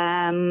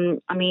 I'm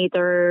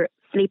either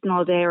sleeping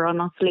all day or I'm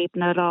not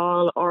sleeping at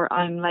all, or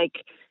I'm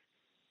like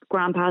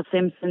Grandpa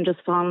Simpson, just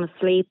falling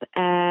asleep.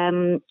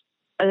 11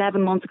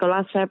 months ago,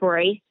 last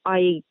February,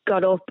 I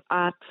got up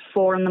at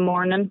 4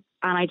 a.m.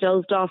 and I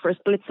dozed off for a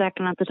split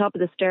second at the top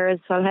of the stairs,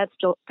 fell head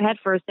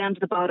first down to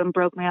the bottom,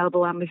 broke my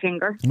elbow and my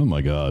finger. Oh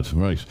my God!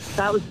 Right.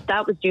 That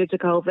was due to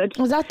COVID.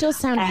 Well, that does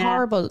sound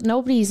horrible.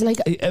 Nobody's like.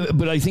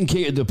 But I think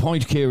the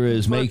point Kira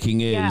is making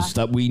is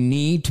that we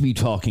need to be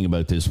talking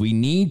about this. We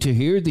need to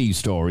hear these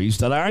stories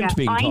that aren't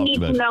being talked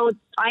about.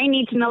 I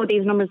need to know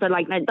these numbers. That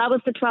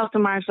was the 12th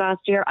of March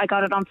last year. I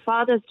got it on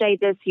Father's Day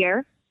this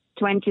year,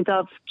 20th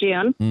of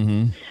June.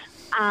 Mm-hmm.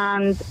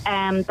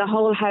 And the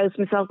whole house,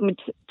 myself and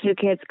my 2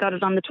 kids, got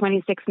it on the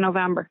 26th of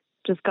November,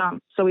 just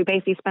gone. So we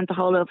basically spent the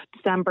whole of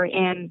December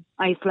in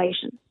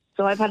isolation.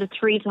 So I've had it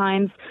 3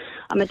 times.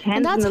 I'm attending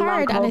and that's the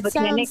hard, and it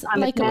sounds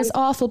like it was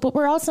awful, but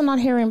we're also not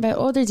hearing about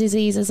other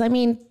diseases. I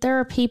mean, there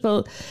are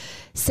people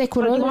sick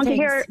with other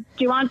things.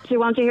 Do you want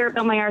to hear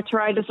about my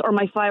arthritis or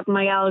my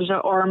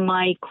fibromyalgia or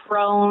my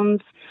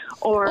Crohn's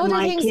or other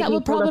my things that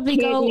will probably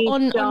go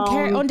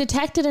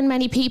undetected in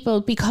many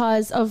people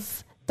because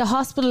of the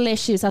hospital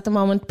issues at the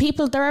moment.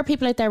 There are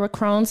people out there with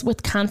Crohn's,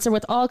 with cancer,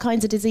 with all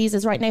kinds of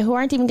diseases right now who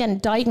aren't even getting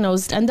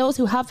diagnosed, and those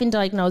who have been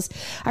diagnosed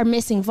are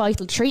missing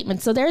vital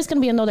treatment. So there's going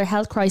to be another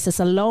health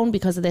crisis alone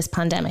because of this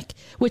pandemic,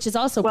 which is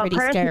also pretty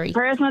scary.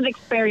 Personal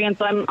experience,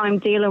 I'm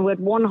dealing with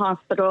one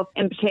hospital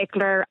in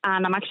particular,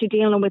 and I'm actually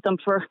dealing with them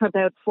for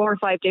about 4 or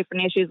 5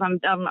 different issues.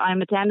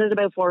 I'm attended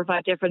about 4 or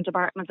 5 different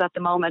departments at the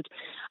moment,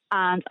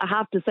 and I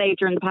have to say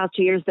during the past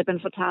 2 years they've been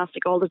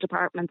fantastic, all the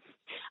departments,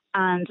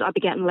 and I'll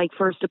be getting like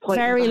first appointment.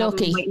 Very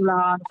lucky.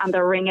 Long, and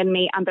they're ringing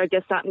me and they're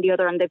this, that and the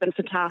other, and they've been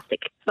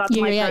fantastic. So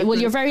well,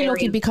 you're very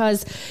lucky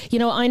because,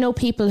 I know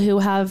people who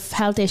have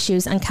health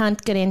issues and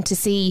can't get in to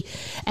see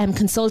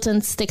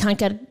consultants. They can't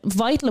get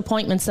vital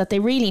appointments that they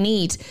really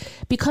need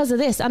because of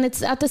this. And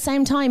it's at the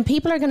same time,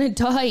 people are going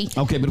to die.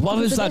 Okay, but what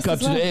has that got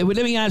to do?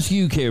 Let me ask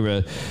you,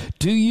 Kira,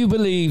 do you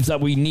believe that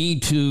we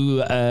need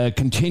to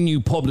continue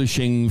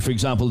publishing, for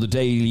example, the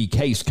daily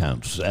case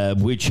counts,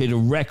 which hit a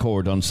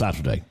record on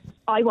Saturday?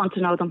 I want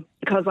to know them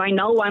because I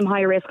know I'm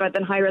high risk. I've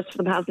been high risk for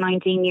the past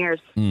 19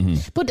 years.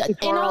 Mm-hmm. But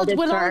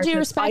with all due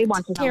respect,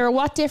 Kira,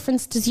 what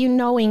difference does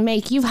knowing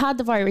make? You've had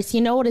the virus.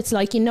 You know what it's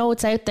like. You know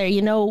it's out there.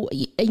 You know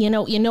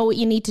what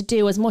you need to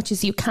do as much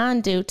as you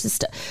can do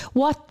to.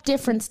 What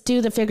difference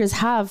do the figures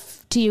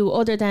have to you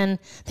other than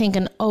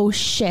thinking, oh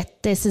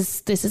shit, this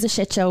is a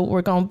shit show.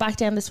 We're going back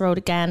down this road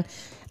again.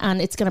 And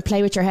it's going to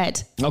play with your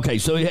head. Okay,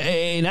 so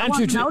in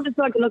answer to... just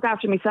so I can look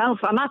after myself.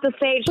 I'm at the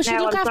stage but now. But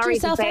you look after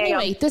yourself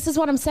anyway. This is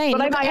what I'm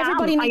saying.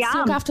 Everybody needs to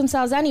look after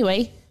themselves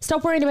anyway.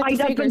 Stop worrying about the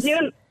figures.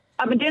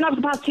 I've been doing it for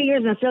the past 2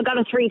 years and I still got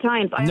it 3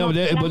 times.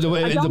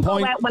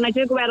 When I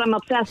do go out, I'm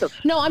obsessive.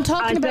 No, I'm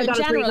talking about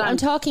general. I'm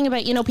talking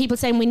about, people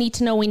saying we need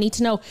to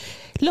know.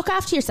 Look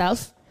after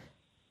yourself.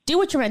 Do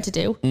what you're meant to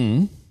do.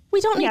 Mm. We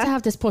don't need to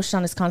have this pushed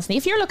on us constantly.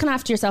 If you're looking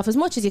after yourself as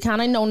much as you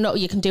can, I know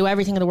you can do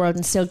everything in the world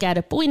and still get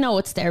it, but we know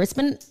it's there. It's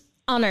been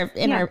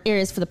in our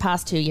ears for the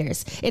past 2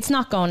 years. It's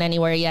not going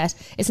anywhere yet.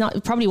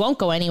 It probably won't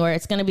go anywhere.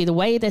 It's going to be the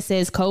way this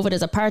is. COVID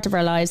is a part of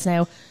our lives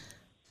now.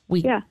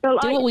 We do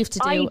what we have to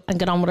do and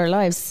get on with our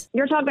lives.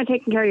 You're talking about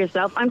taking care of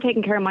yourself. I'm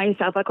taking care of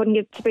myself. I couldn't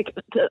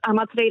I'm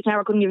at stage now.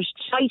 I couldn't give a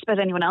shite about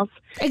anyone else.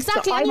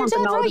 Exactly, so and you're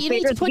dead right. You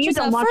need to put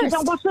yourself first. You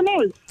don't watch the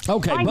news.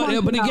 Okay,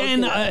 but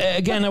again,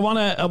 I want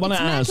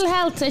to ask mental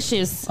health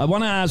issues. I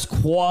want to ask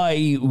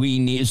why we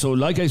need. So,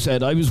 like I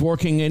said, I was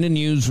working in a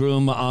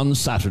newsroom on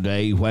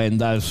Saturday when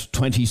that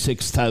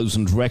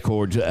 26,000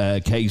 record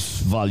case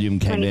volume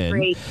came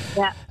in.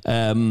 Yeah.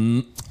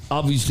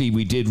 Obviously,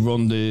 we did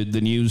run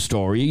the news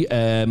story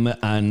and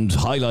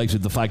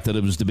highlighted the fact that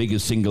it was the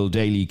biggest single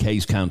daily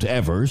case count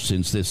ever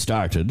since this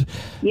started.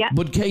 Yeah.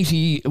 But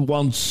Katie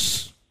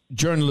wants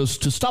journalists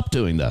to stop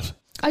doing that.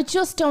 I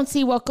just don't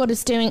see what good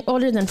it's doing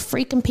other than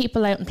freaking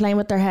people out and playing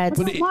with their heads.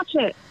 But don't watch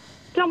it.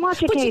 Don't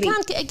watch it, but Katie. You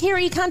can't,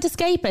 Ciara, you can't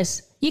escape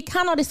it. You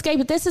cannot escape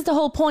it. This is the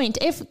whole point.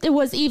 If it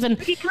was even...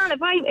 You can't.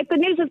 If the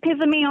news is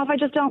pissing me off, I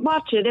just don't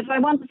watch it. If I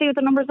want to see what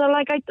the numbers are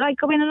like, I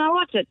go in and I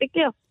watch it. Big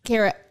deal.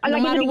 Ciara, no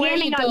matter where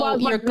you go,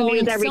 you're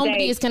going,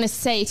 somebody is going to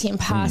say to you in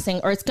passing,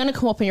 or it's going to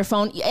come up on your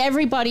phone.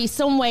 Everybody,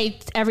 some way,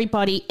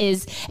 everybody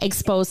is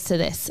exposed to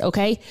this,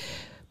 okay?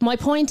 My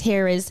point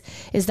here is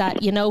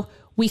that, you know,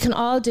 we can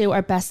all do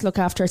our best to look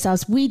after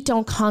ourselves. We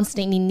don't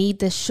constantly need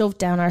this shoved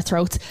down our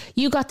throats.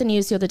 You got the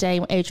news the other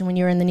day, Adrian, when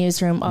you were in the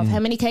newsroom of how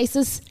many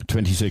cases?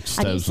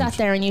 26,000. And you sat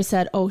there and you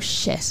said, oh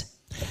shit.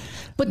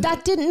 But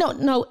that didn't,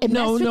 it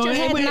messed with your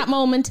head in that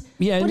moment.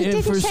 Yeah, but it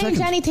didn't change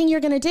anything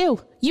you're going to do.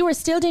 You are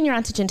still doing your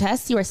antigen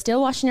tests. You are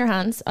still washing your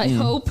hands, I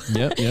hope.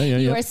 Yeah.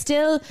 You are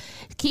still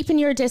keeping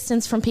your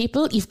distance from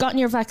people. You've gotten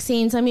your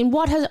vaccines. I mean,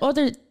 what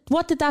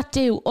did that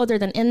do other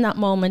than in that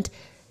moment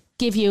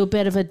give you a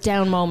bit of a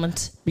down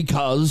moment?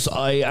 Because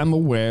I am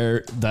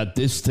aware that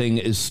this thing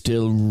is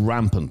still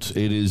rampant.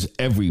 It is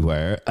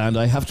everywhere, and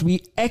I have to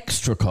be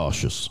extra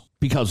cautious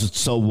because it's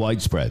so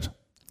widespread.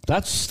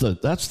 That's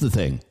the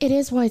thing. It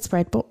is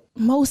widespread, but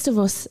most of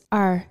us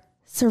are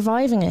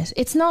surviving it.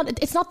 It's not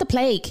the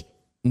plague.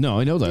 No,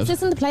 I know that. This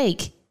isn't the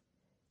plague.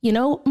 You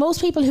know, most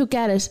people who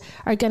get it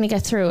are going to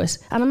get through it.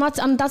 And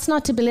that's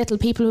not to belittle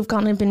people who've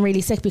gone and been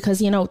really sick,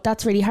 because, you know,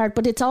 that's really hard,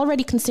 but it's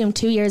already consumed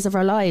 2 years of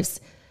our lives.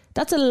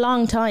 That's a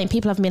long time.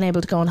 People haven't been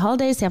able to go on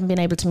holidays. They haven't been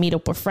able to meet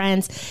up with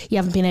friends. You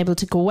haven't been able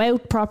to go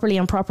out properly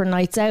on proper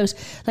nights out.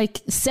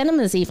 Like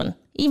cinemas even.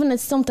 Even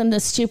it's something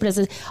as stupid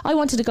as I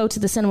wanted to go to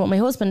the cinema with my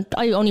husband.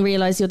 I only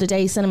realised the other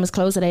day cinemas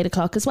close at 8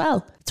 o'clock as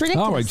well. It's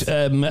ridiculous.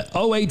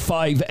 All right.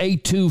 085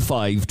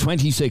 825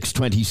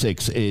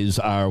 2626 is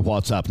our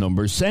WhatsApp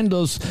number. Send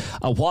us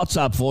a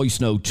WhatsApp voice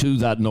note to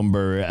that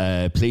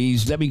number,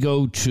 please. Let me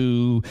go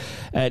to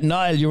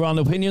Niall. You're on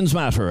Opinions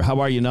Matter. How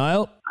are you,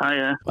 Niall?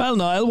 Hiya. Well,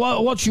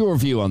 Niall, what's your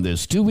view on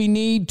this? Do we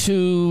need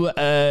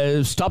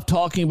to stop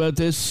talking about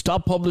this,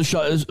 stop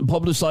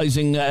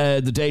publicising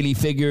the daily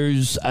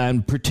figures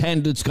and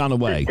pretend it's gone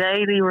away? The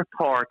daily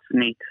reports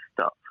need to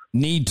stop.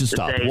 Need to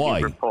stop.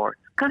 Why?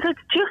 Because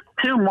it's just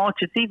too much.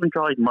 It's even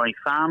driving my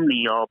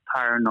family all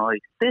paranoid.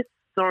 This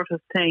sort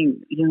of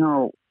thing, you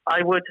know,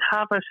 I would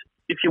have it,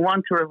 if you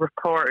want to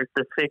report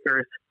the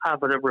figures, have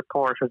it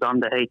reported on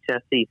the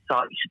HSE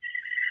site.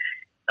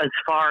 As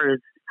far as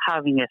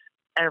having it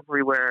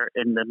everywhere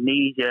in the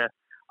media,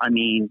 I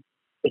mean,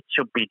 it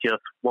should be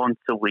just once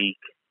a week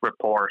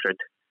reported,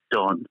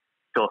 done,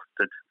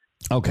 dusted.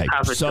 Okay,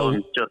 have it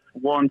done just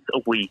once a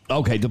week.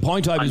 Okay, the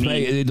point I was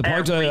making,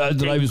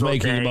 that I was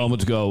making a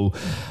moment ago,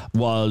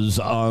 was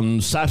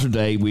on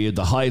Saturday we had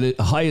the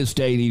highest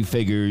daily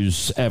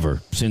figures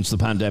ever since the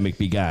pandemic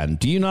began.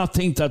 Do you not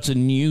think that's a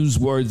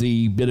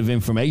newsworthy bit of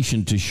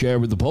information to share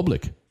with the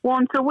public?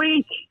 Once a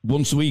week.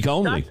 Once a week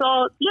only. That's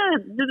all. Yeah,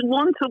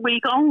 once a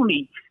week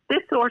only.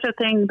 This sort of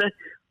thing,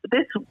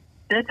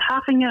 that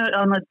having it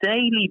on a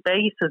daily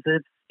basis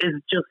is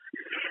just,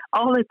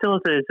 all it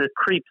does is it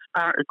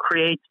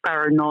creates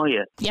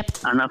paranoia. Yep.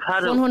 And I've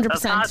had 100%.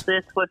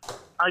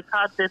 I've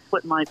had this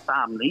with my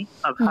family.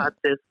 I've had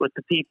this with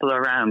the people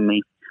around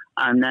me.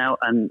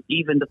 And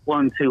even the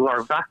ones who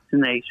are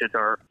vaccinated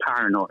are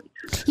paranoid.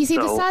 You see,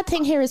 the sad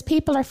thing here is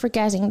people are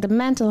forgetting the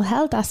mental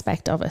health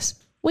aspect of it.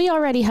 We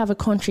already have a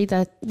country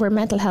where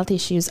mental health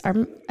issues are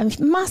a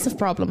massive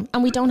problem,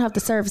 and we don't have the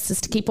services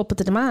to keep up with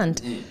the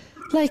demand.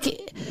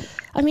 Like,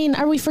 I mean,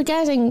 are we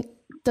forgetting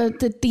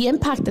the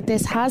impact that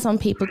this has on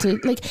people?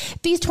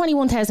 These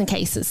 21,000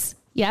 cases,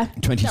 yeah?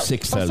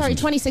 26,000.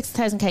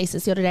 26,000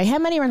 cases the other day. How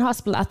many are in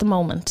hospital at the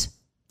moment?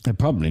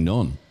 Probably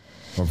none,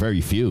 or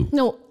very few.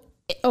 No,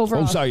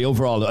 overall. Oh, sorry,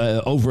 overall,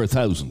 over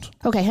 1,000.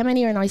 Okay, how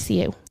many are in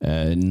ICU?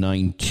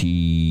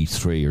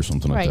 93 or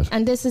something like that. Right,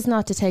 and this is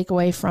not to take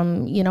away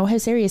from, you know, how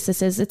serious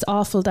this is. It's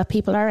awful that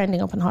people are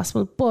ending up in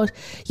hospital, but,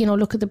 you know,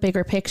 look at the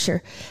bigger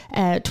picture.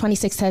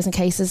 26,000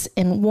 cases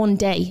in one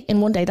day.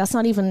 That's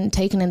not even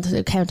taking into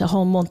account a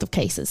whole month of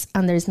cases,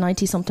 and there's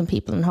 90-something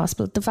people in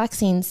hospital. The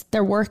vaccines,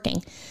 they're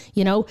working,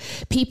 you know.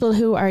 People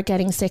who are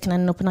getting sick and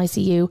ending up in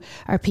ICU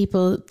are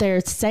people,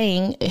 they're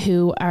saying,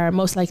 who are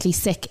most likely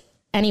sick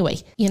anyway,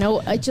 you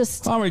know, I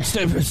just... All right,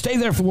 stay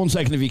there for 1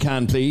 second if you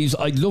can, please.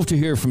 I'd love to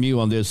hear from you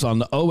on this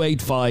on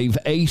 085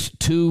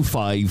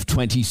 825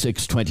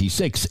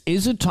 2626.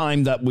 Is it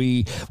time that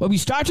we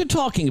started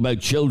talking about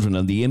children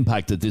and the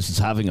impact that this is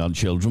having on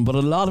children, but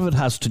a lot of it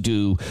has to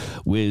do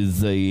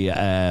with the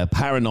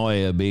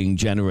paranoia being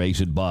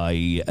generated by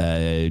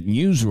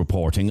news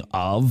reporting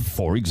of,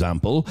 for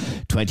example,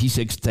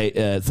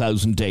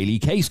 26,000 daily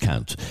case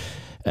count.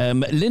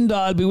 Linda,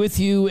 I'll be with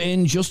you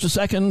in just a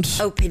second.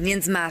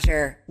 Opinions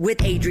Matter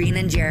with Adrian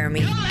and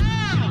Jeremy.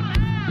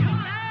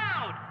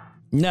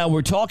 Now,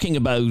 we're talking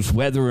about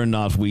whether or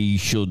not we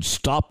should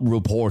stop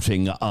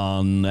reporting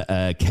on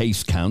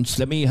case counts.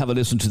 Let me have a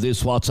listen to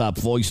this WhatsApp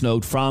voice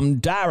note from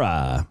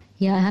Dara.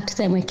 Yeah, I have to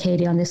say I'm with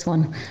Katie on this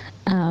one.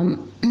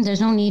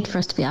 There's no need for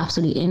us to be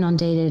absolutely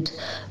inundated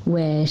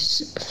with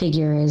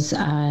figures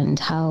and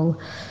how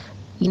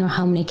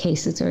many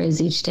cases there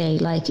is each day.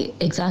 Like,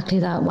 exactly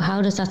that.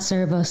 How does that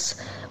serve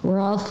us? We're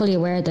all fully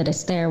aware that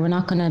it's there. We're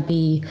not going to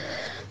be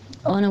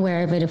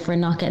unaware of it if we're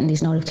not getting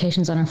these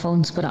notifications on our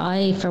phones. But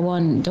I, for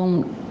one,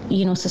 don't,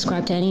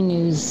 subscribe to any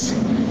news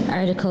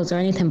articles or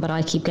anything, but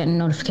I keep getting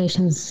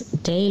notifications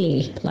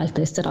daily like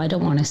this that I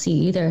don't want to see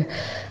either.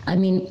 I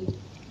mean,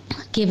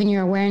 giving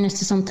your awareness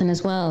to something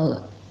as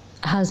well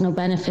has no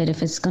benefit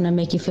if it's going to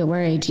make you feel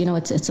worried.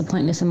 It's a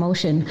pointless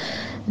emotion.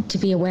 To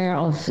be aware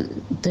of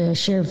the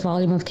sheer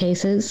volume of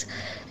cases,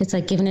 it's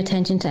like giving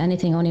attention to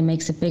anything only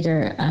makes it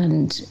bigger.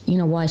 And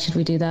why should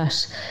we do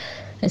that?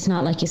 It's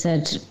not like you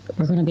said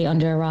we're going to be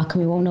under a rock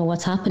and we won't know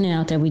what's happening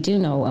out there. We do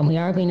know, and we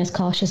are being as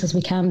cautious as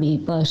we can be,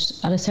 but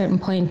at a certain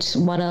point,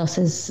 what else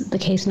is the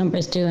case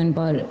numbers doing?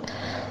 But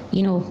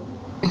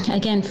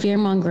again, fear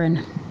mongering.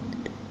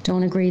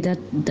 Don't agree that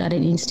it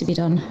needs to be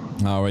done.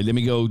 All right, let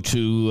me go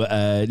to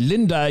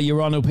Linda.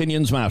 You're on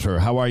Opinions Matter.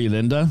 How are you,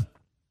 Linda?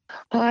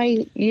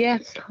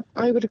 Yes,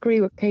 I would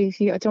agree with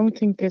Katie. I don't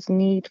think there's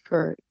need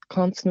for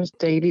constant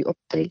daily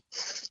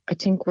updates. I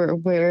think we're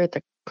aware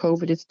that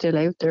COVID is still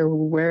out there. We're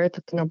aware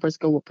that the numbers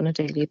go up on a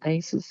daily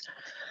basis.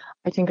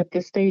 I think at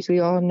this stage we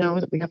all know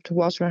that we have to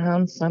wash our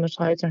hands,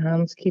 sanitize our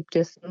hands, keep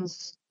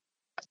distance.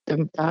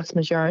 The vast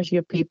majority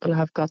of people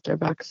have got their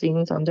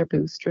vaccines on their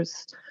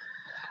boosters.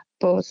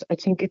 But I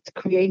think it's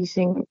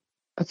creating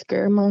a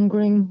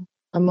scaremongering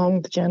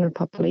among the general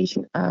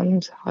population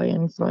and high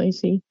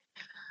anxiety.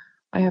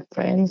 I have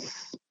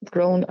friends,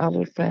 grown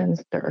adult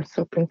friends, that are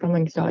suffering from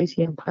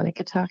anxiety and panic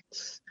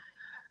attacks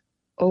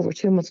over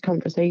too much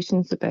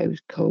conversations about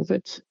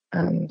COVID.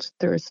 And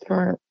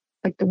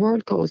the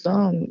world goes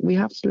on. We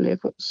have to live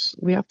with,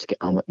 we have to get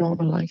on with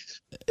normal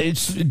life.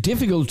 It's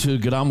difficult to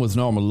get on with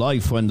normal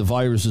life when the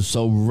virus is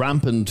so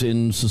rampant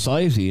in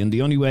society. And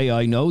the only way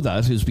I know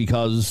that is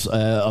because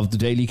of the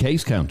daily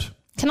case count.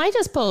 Can I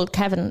just pull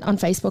Kevin on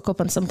Facebook up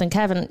on something?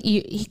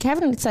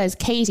 Kevin says,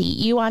 Katie,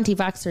 you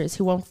anti-vaxxers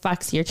who won't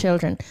vax your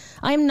children.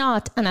 I'm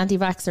not an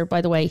anti-vaxxer,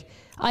 by the way.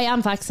 I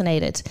am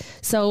vaccinated.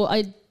 So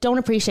I don't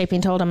appreciate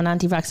being told I'm an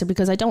anti-vaxxer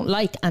because I don't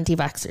like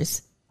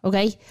anti-vaxxers.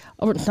 Okay?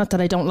 Or not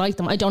that I don't like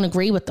them. I don't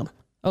agree with them.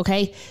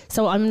 Okay?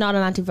 So I'm not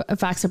an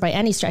anti-vaxxer by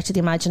any stretch of the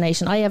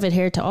imagination. I have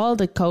adhered to all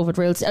the COVID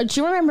rules. Do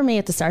you remember me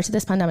at the start of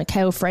this pandemic,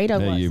 how afraid I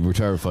was? Yeah, you were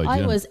terrified.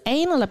 I was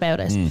anal about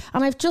it. And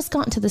I've just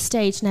gotten to the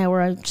stage now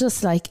where I'm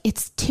just like,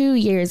 it's 2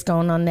 years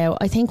going on now.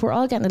 I think we're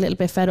all getting a little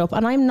bit fed up.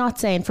 And I'm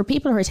not saying, for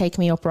people who are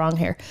taking me up wrong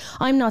here,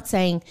 I'm not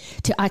saying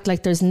to act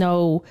like there's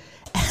no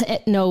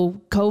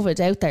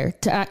COVID out there,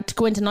 to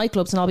go into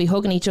nightclubs and all be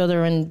hugging each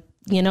other and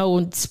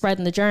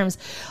spreading the germs.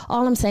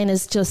 All I'm saying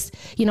is just,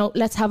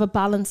 let's have a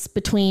balance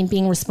between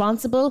being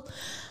responsible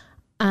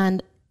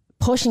and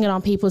pushing it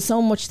on people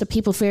so much that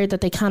people fear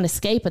that they can't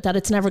escape it, that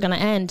it's never going to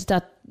end,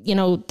 that,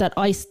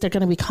 they're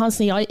going to be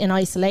constantly in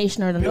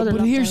isolation or another.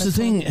 But here's the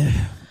thing.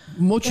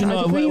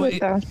 I agree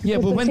with that. Yeah,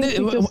 but when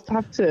you just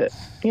have to,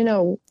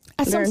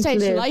 at some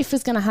stage, life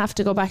is going to have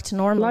to go back to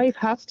normal. Life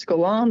has to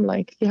go on.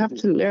 Like, you have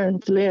to learn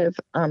to live,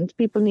 and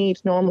people need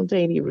normal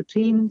daily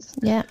routines.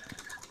 Yeah.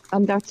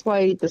 And that's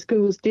why the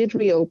schools did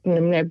reopen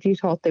and everybody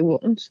thought they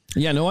wouldn't.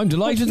 Yeah, no, I'm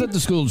delighted that the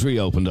schools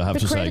reopened, I have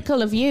to say.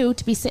 Critical of you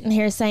to be sitting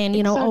here saying,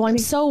 exactly. I'm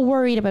so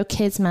worried about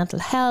kids' mental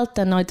health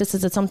and this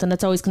is something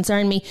that's always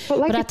concerned me.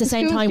 But at the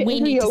same time,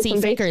 we need to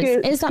see figures.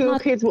 Is that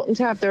not... kids wouldn't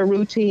have their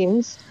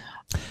routines.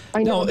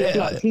 I know there's a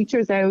lot of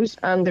teachers out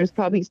and there's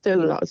probably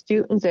still a lot of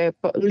students out,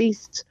 but at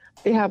least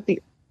they have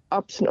the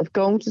option of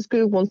going to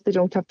school once they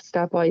don't have to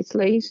stop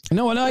isolate.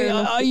 No, and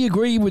I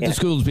agree with the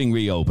schools being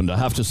reopened, I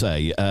have to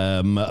say.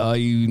 I'm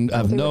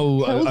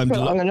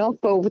long enough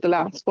over the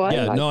last while.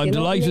 Yeah, I'm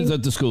delighted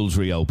that the schools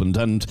reopened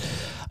and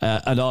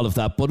all of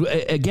that. But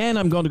again,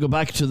 I'm going to go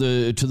back to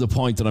the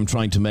point that I'm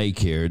trying to make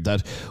here,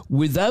 that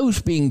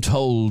without being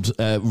told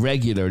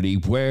regularly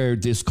where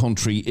this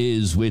country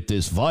is with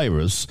this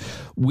virus,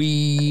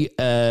 we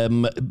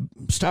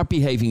start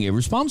behaving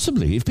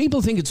irresponsibly. If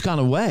people think it's gone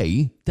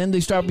away, then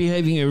they start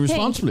behaving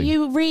irresponsibly.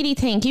 You really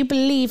think, you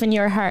believe in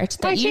your heart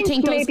that you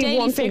think those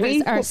daily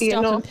figures are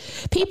stopping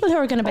people who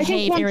are going to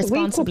behave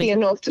irresponsibly?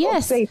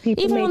 Yes,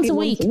 even once a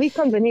week.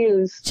 On the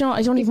news. Do you know,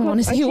 I don't even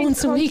want to see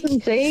once a week.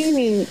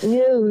 Daily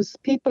news news.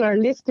 People are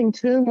listening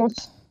too much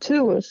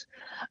to it,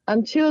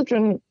 and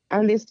children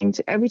are listening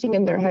to everything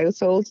in their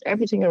households,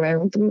 everything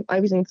around them. I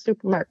was in the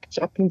supermarket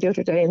shopping the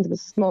other day, and there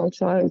was a small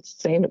child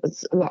saying it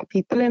was a lot of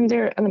people in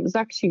there, and it was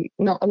actually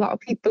not a lot of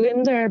people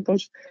in there,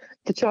 but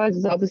the child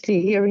is obviously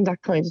hearing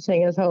that kind of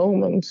thing at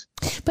home.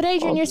 But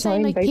Adrian, you're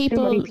saying like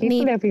people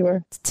need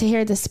everywhere to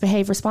hear this, to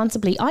behave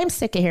responsibly. I'm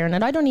sick of hearing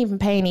it. I don't even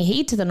pay any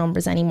heed to the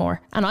numbers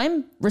anymore, and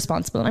I'm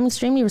responsible. I'm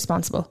extremely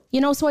responsible.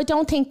 So I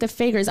don't think the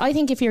figures. I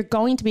think if you're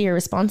going to be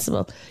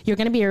irresponsible, you're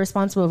going to be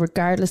irresponsible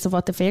regardless of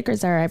what the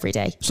figures are every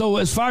day. So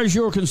as far as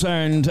you're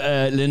concerned,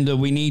 Linda,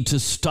 we need to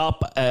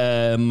stop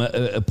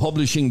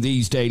publishing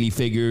these daily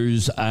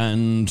figures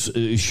and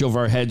shove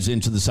our heads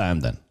into the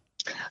sand then.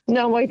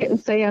 No, I didn't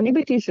say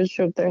anybody should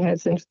shove their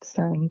heads into the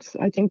sand.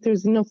 I think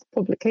there's enough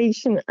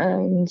publication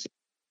and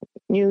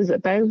news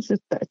about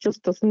it that it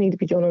just doesn't need to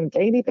be done on a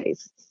daily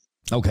basis.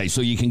 Okay, so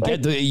you can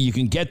get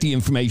the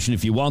information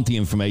if you want the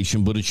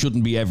information, but it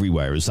shouldn't be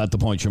everywhere. Is that the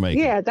point you're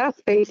making? Yeah,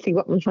 that's basically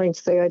what I'm trying to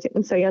say. I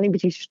didn't say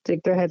anybody should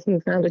stick their heads in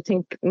the sand. I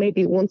think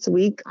maybe once a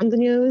week on the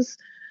news.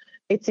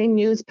 It's in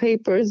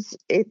newspapers.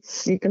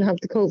 You can have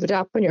the COVID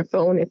app on your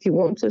phone if you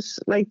want it.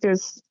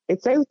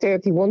 It's out there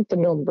if you want the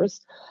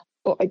numbers.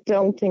 But I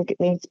don't think it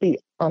needs to be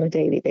on a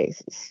daily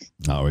basis.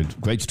 All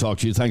right. Great to talk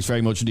to you. Thanks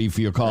very much indeed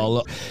for your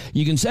call.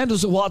 You can send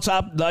us a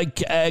WhatsApp like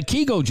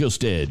Kigo just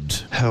did.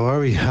 How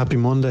are we? Happy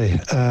Monday.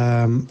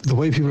 The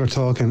way people are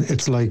talking,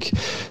 it's like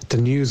the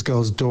news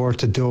goes door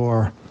to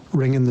door,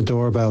 ringing the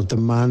doorbell,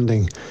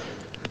 demanding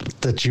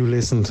that you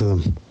listen to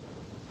them.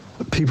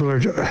 People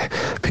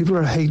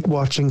are hate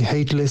watching,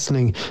 hate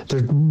listening.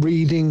 They're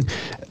reading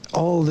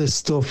all this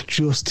stuff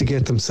just to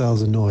get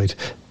themselves annoyed.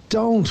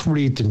 Don't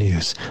read the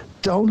news.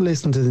 Don't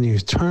listen to the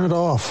news. Turn it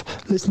off.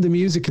 Listen to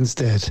music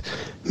instead.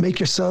 Make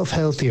yourself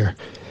healthier.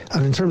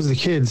 And in terms of the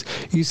kids,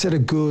 you set a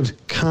good,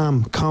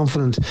 calm,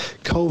 confident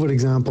COVID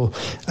example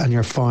and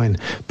you're fine.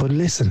 But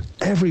listen,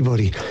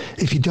 everybody,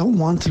 if you don't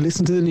want to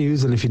listen to the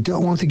news and if you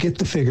don't want to get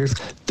the figures,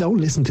 don't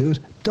listen to it.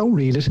 Don't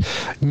read it.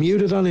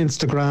 Mute it on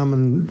Instagram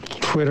and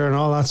Twitter and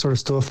all that sort of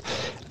stuff.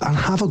 And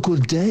have a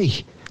good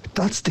day.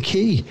 That's the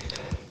key.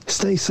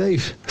 Stay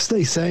safe.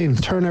 Stay sane.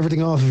 Turn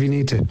everything off if you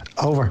need to.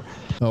 Over.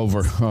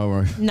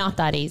 Not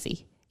that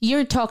easy.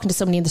 You're talking to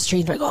somebody in the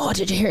street like, oh,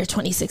 did you hear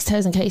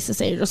 26,000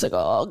 cases? And you're just like,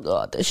 oh,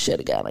 God, this shit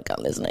again. I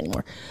can't listen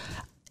anymore.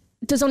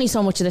 There's only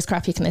so much of this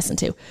crap you can listen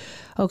to.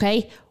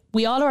 Okay?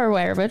 We all are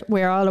aware of it.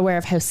 We're all aware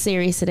of how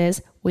serious it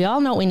is. We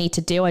all know what we need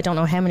to do. I don't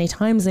know how many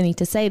times I need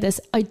to say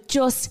this. I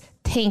just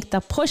think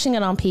that pushing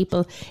it on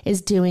people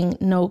is doing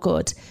no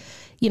good.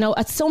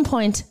 At some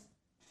point,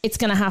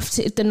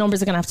 the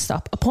numbers are going to have to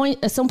stop.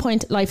 At some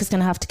point, life is going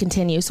to have to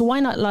continue. So why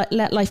not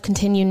let life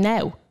continue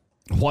now?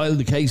 While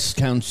the case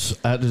counts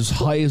at its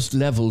highest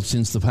level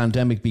since the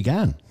pandemic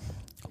began.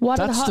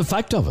 That's the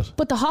fact of it.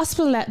 But the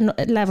hospital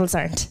levels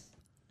aren't.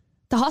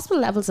 The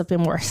hospital levels have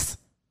been worse.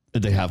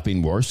 They have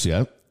been worse,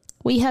 yeah.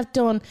 We have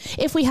done,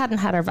 if we hadn't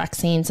had our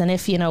vaccines and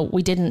if,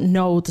 we didn't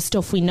know the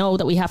stuff we know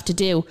that we have to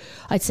do,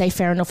 I'd say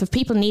fair enough. If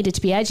people needed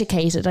to be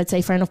educated, I'd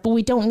say fair enough. But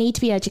we don't need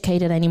to be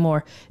educated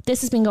anymore.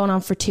 This has been going on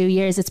for 2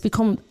 years. It's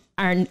become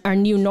our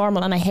new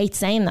normal. And I hate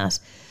saying that.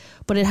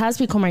 But it has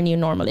become our new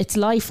normal. It's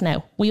life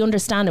now. We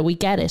understand it. We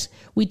get it.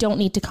 We don't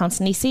need to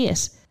constantly see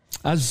it.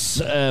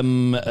 As a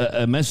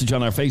message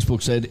on our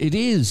Facebook said, it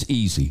is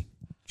easy.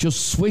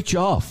 Just switch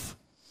off.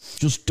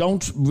 Just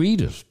don't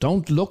read it.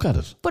 Don't look at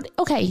it. But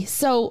okay,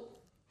 so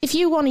if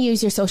you want to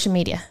use your social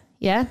media,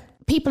 yeah,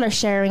 people are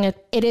sharing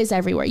it. It is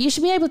everywhere. You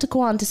should be able to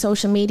go on to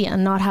social media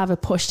and not have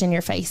it pushed in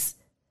your face.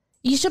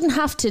 You shouldn't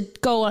have to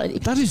go on.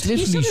 That is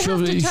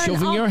literally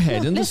shoving your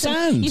head in the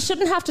sand. You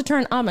shouldn't have to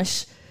turn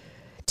Amish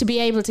to be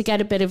able to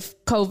get a bit of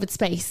COVID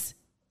space.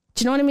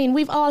 Do you know what I mean?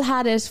 We've all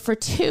had it for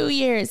 2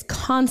 years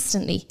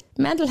constantly.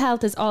 Mental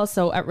health is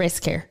also at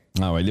risk here.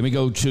 All right, let me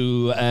go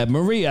to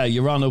Maria.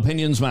 You're on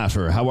Opinions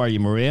Matter. How are you,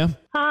 Maria?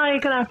 Hi,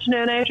 good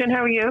afternoon, Adrian.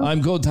 How are you?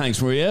 I'm good,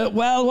 thanks, Maria.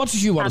 Well, what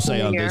did you want to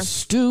say on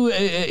this?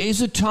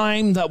 Is it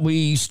time that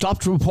we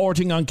stopped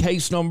reporting on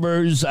case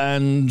numbers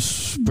and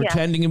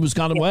pretending it was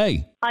gone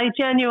away? I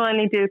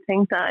genuinely do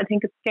think that. I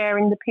think it's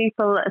scaring the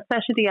people,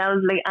 especially the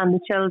elderly and the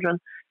children.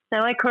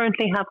 Now, I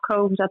currently have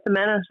COVID at the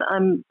minute.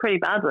 I'm pretty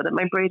bad with it.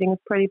 My breathing is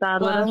pretty bad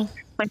with it.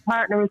 My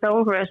partner is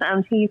over it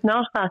and he's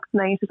not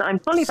vaccinated. I'm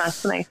fully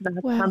vaccinated. I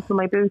have to cancel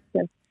my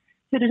booster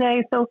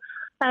today. So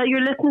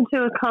you're listening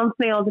to it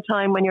constantly all the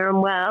time when you're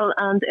unwell,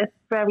 and it's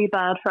very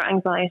bad for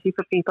anxiety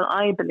for people,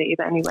 I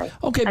believe, anyway.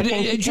 Okay, but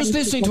just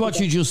listening to what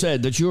you just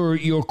said, that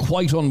you're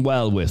quite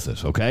unwell with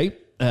it, okay?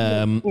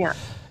 Yeah.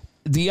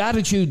 The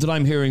attitude that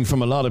I'm hearing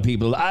from a lot of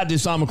people,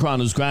 this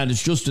Omicron is grand,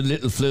 it's just a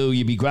little flu,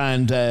 you'd be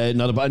grand,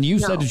 and you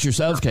said it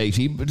yourself,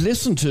 Katie, but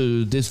listen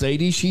to this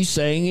lady, she's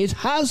saying it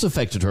has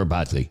affected her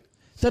badly.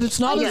 That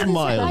it's not as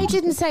mild. I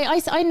didn't say,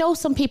 I know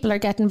some people are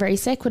getting very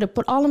sick with it,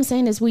 but all I'm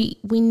saying is we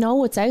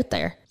know it's out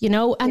there,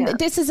 and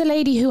this is a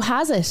lady who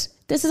has it.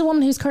 This is a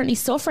woman who's currently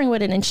suffering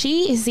with it, and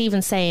she is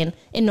even saying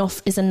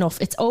enough is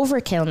enough. It's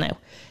overkill now.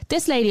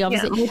 This lady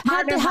obviously,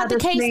 had the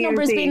case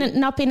numbers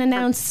not been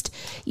announced,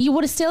 you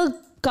would have still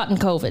gotten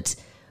COVID.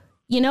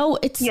 You know,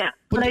 it's... Yeah,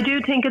 but I do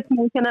think it's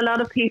making a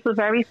lot of people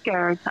very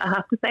scared. I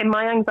have to say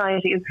my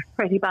anxiety is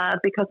pretty bad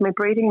because my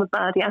breathing was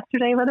bad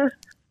yesterday with it.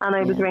 And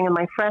I was ringing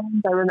my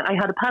friends. I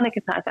had a panic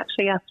attack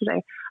actually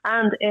yesterday.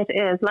 And it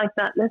is like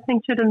that,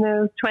 listening to the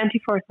news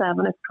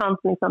 24/7. It's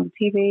constantly, it's on the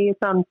TV, it's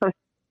on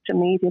social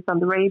media, it's on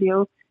the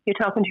radio. You're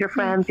talking to your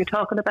friends, you're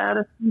talking about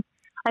it.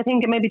 I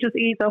think maybe just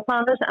ease up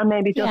on it and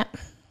maybe just,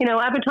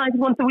 advertise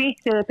once a week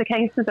the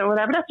cases or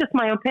whatever. That's just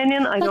my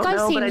opinion. I don't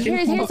know. But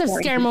here's a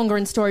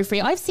scaremongering story for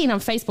you. I've seen on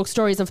Facebook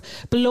stories of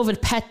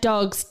beloved pet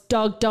dogs.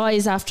 Dog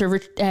dies after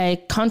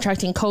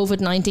contracting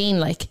COVID-19.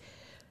 Like,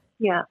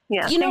 yeah.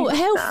 You know,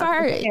 how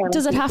far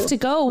does it have to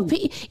go?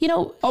 You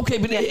know, okay,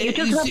 but you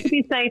just have to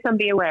be safe and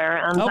be aware.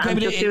 And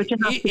just do what you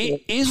have to do.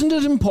 Isn't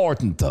it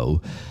important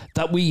though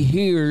that we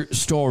hear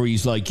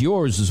stories like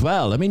yours as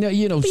well? I mean, but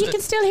you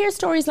can still hear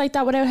stories like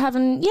that without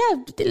having.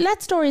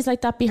 Let stories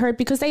like that be heard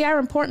because they are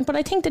important. But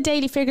I think the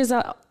daily figures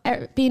are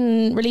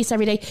being released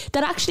every day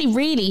that actually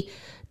really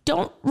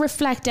don't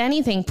reflect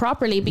anything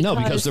properly.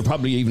 Because they're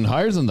probably even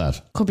higher than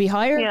that. Could be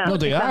higher. Yeah. No,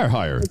 they are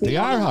higher. They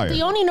are higher.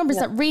 The only numbers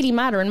that really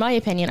matter, in my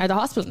opinion, are the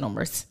hospital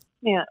numbers.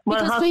 Yeah.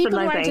 Well, because people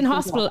who aren't in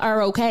hospital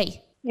are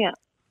okay. Yeah.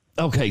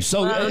 Okay,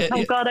 so...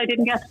 thank God I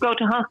didn't get to go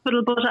to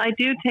hospital, but I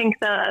do think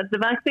that the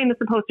vaccine is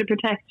supposed to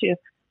protect you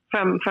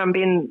from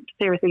being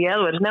seriously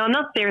ill with it. Now, I'm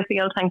not seriously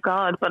ill, thank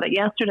God, but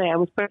yesterday I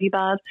was pretty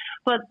bad.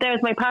 But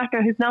there's my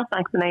partner who's not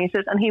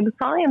vaccinated, and he was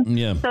fine.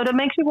 Yeah. So that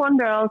makes you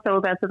wonder also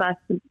about the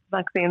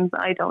vaccines.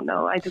 I don't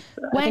know.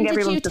 When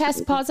did you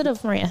test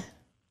positive, Maria?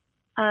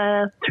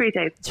 3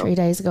 days ago. 3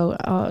 days ago.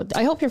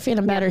 I hope you're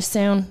feeling better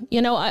soon.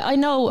 You know, I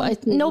know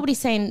nobody's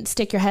saying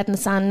stick your head in the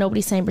sand.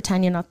 Nobody's saying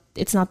pretend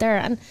it's not there.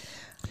 And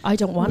I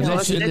don't want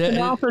it's an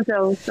awful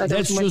dose.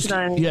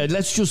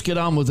 Let's just get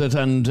on with it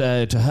and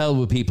to hell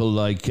with people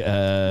like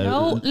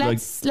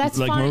let's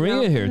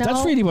Maria here. No,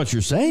 that's really what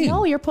you're saying.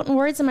 No, you're putting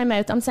words in my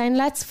mouth. I'm saying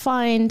let's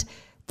find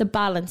the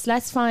balance.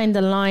 Let's find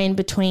the line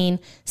between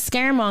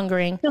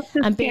scaremongering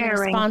and being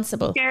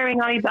responsible. Scaring,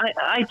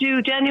 I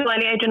do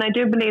genuinely, Adrian, I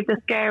do believe the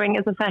scaring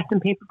is affecting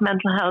people's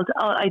mental health.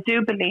 I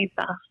do believe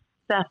that,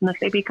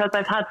 definitely, because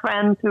I've had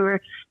friends who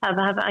have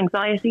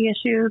anxiety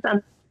issues,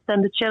 and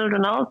then the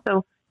children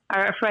also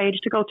are afraid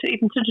to go to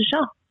the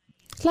shop.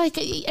 Like,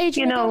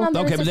 Adrian,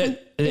 okay,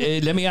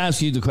 but let me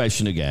ask you the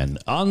question again.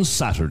 On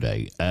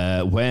Saturday,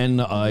 when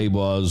I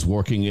was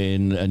working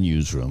in a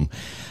newsroom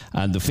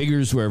and the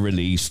figures were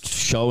released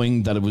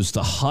showing that it was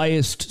the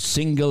highest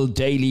single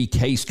daily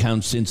case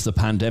count since the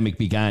pandemic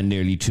began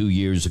nearly 2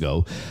 years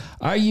ago,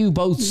 are you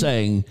both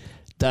saying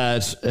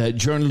that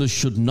journalists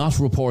should not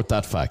report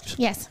that fact?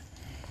 Yes.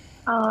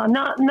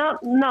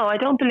 No, I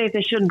don't believe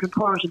they shouldn't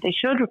report it. They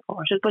should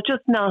report it, but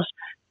just not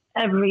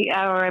every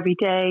hour, every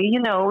day,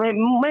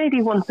 maybe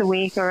once a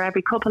week or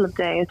every couple of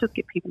days. Just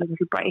give people a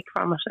little break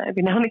from it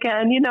every now and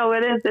again.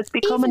 It's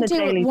becoming even a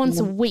daily do it once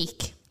a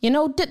week.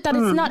 That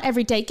it's not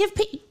every day.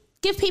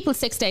 Give people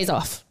 6 days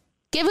off.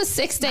 Give us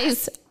 6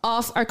 days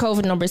off our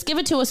COVID numbers. Give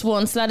it to us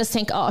once. Let us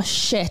think, oh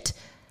shit.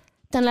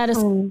 Then let us,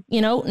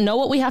 know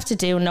what we have to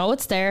do. Know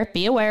it's there.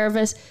 Be aware of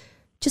it.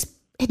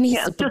 It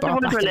needs to be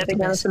brought back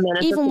into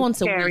it. Even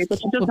once a week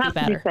would be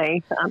better.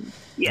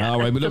 All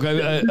right, but look,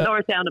 lower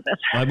it down a bit.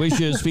 I wish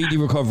you a speedy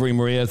recovery,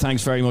 Maria.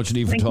 Thanks very much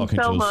indeed for talking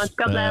to us. Thank you so much.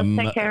 God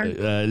bless. Take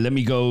care. Let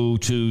me go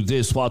to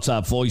this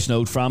WhatsApp voice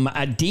note from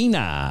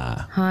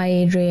Adina. Hi,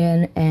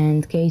 Adrian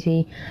and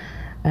Katie.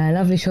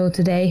 Lovely show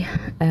today.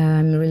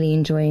 I'm really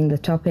enjoying the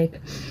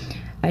topic.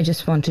 I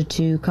just wanted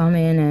to come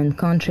in and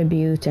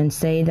contribute and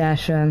say that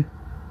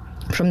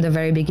from the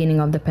very beginning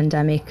of the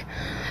pandemic,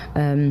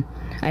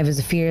 I was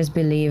a fierce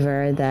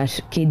believer that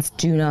kids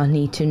do not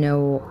need to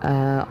know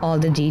all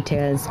the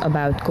details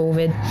about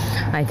COVID.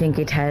 I think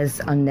it has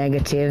a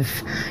negative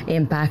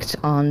impact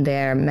on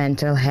their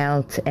mental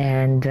health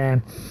and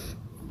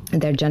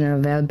their general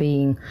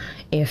well-being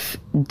if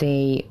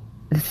they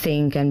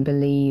think and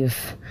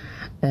believe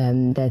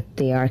that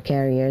they are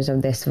carriers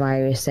of this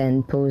virus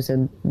and pose a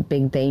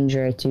big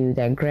danger to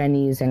their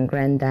grannies and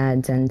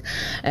granddads and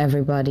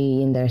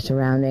everybody in their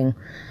surrounding.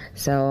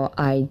 So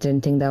I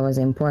didn't think that was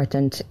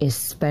important,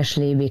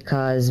 especially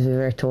because we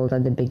were told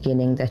at the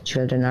beginning that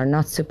children are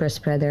not super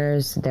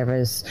spreaders. There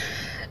was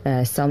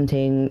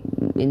something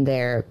in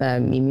their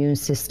immune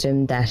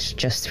system that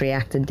just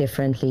reacted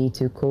differently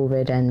to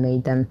COVID and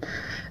made them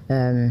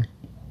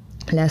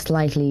less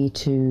likely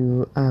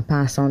to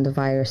pass on the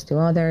virus to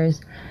others.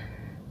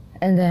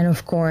 And then,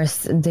 of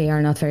course, they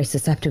are not very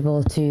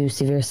susceptible to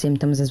severe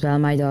symptoms as well.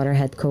 My daughter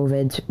had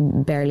COVID,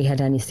 barely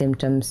had any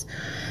symptoms.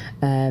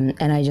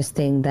 And I just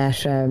think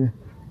that,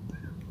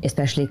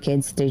 especially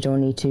kids, they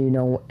don't need to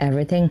know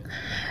everything.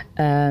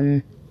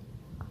 And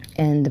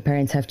the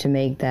parents have to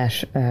make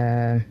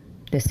that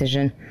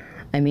decision.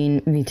 I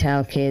mean, we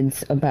tell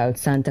kids about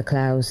Santa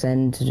Claus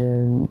and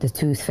the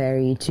Tooth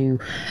Fairy to,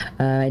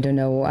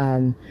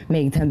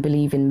 make them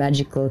believe in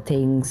magical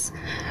things.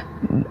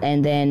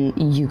 And then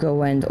you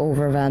go and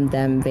overwhelm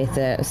them with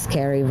a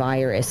scary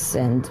virus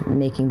and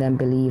making them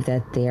believe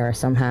that they are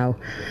somehow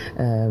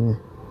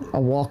a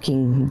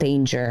walking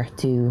danger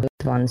to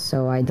ones.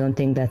 So I don't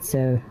think that's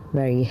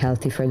very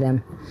healthy for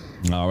them.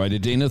 All right,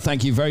 Adina,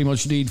 thank you very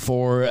much indeed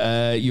for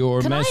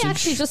your message. Can I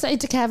actually just say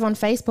to Kev on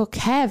Facebook,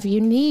 Kev,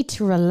 you need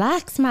to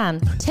relax, man.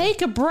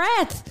 Take a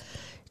breath.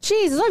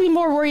 Jesus, I'd be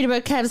more worried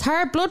about Kev's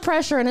blood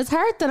pressure in his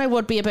heart than I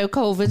would be about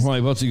COVID.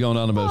 Right, what's he going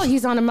on about? Oh,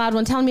 he's on a mad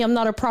one. Telling me I'm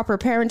not a proper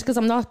parent because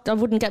I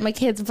wouldn't get my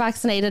kids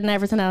vaccinated and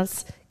everything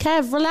else.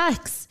 Kev,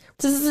 relax.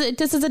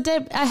 This is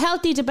a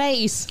healthy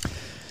debate.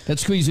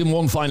 Let's squeeze in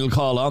one final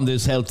call on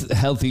this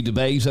healthy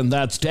debate, and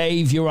that's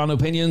Dave. You're on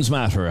Opinions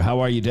Matter. How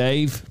are you,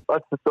 Dave?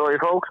 What's the story,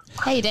 folks?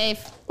 Hey, Dave.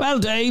 Well,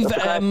 Dave,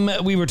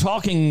 we were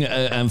talking,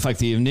 in fact,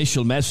 the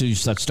initial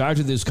message that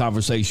started this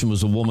conversation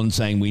was a woman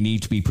saying we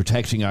need to be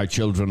protecting our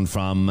children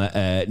from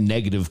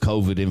negative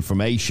COVID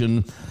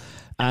information.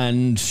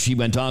 And she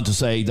went on to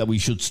say that we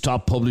should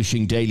stop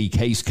publishing daily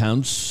case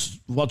counts.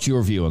 What's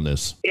your view on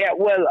this? Yeah,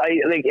 well,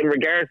 in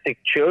regards to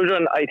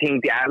children, I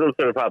think the adults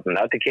are the problem,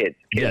 not the kids.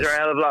 Kids are a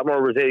hell of a lot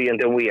more resilient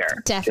than we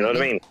are. Definitely. Do you know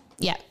what I mean?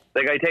 Yeah.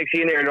 Like I text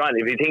you in earlier on,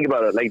 if you think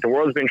about it, like the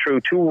world's been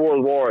through 2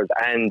 world wars,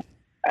 and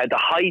at the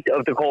height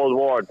of the Cold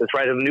War, the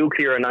threat of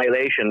nuclear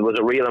annihilation was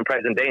a real and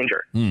present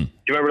danger. Do you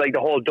remember like the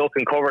whole duck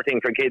and cover thing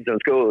for kids in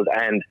schools?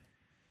 And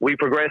we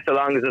progressed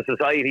along as a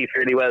society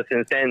fairly well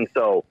since then,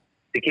 so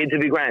the kids will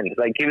be grand.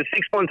 Like, it was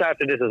 6 months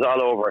after this is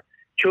all over,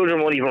 children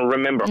won't even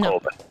remember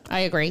COVID.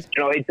 I agree.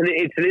 You know,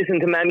 it's listen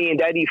to mommy and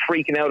daddy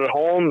freaking out at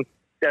home.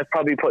 That's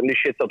probably putting the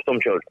shits up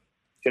some children. Do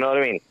you know what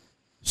I mean?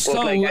 So,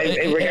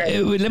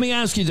 let me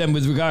ask you then,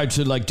 with regard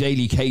to like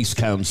daily case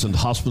counts and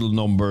hospital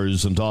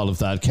numbers and all of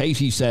that,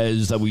 Katie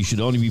says that we should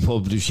only be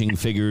publishing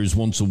figures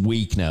once a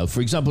week now.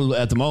 For example,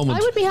 at the moment,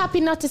 I would be happy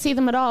not to see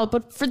them at all,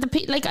 but for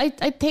I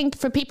think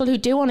for people who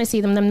do want to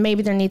see them, then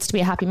maybe there needs to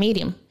be a happy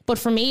medium. But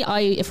for me,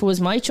 if it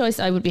was my choice,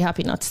 I would be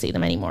happy not to see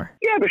them anymore.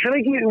 Yeah, but sure,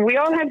 like, we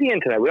all have the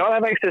internet. We all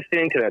have access to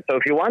the internet. So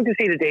if you want to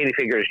see the daily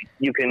figures,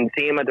 you can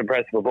see them at the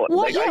press of a button.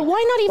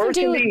 Why not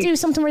even do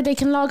something where they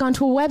can log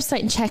onto a website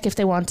and check if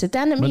they want it?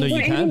 Then no,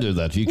 you can do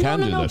that. You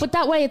can do that. But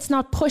that way it's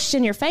not pushed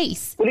in your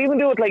face. But even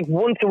do it like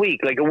once a week,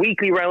 like a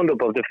weekly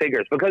roundup of the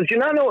figures, because you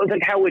not know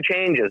like how it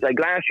changes. Like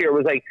last year it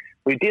was like,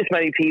 with this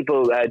many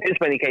people, this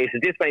many cases,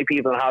 this many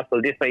people in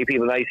hospital, this many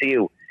people in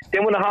ICU.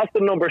 Then when the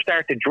hospital numbers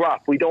start to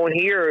drop, we don't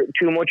hear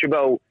too much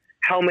about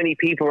how many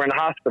people are in the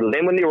hospital.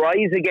 Then when they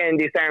rise again,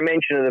 they start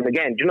mentioning them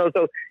again. You know,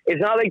 so it's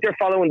not like they're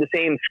following the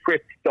same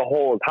script the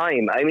whole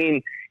time. I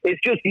mean,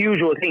 it's just the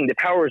usual thing. The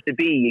powers to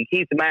be, you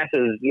keep the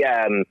masses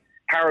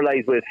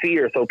paralyzed with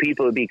fear so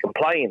people will be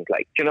compliant.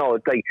 Like, you know,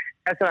 it's like,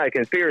 that's not a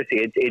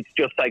conspiracy. It's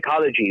just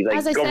psychology. Like,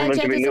 as I said,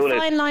 there's a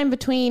fine line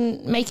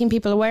between making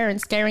people aware and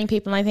scaring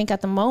people. And I think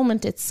at the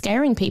moment it's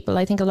scaring people.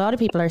 I think a lot of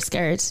people are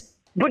scared.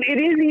 But it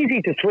is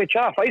easy to switch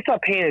off. I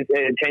stopped paying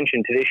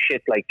attention to this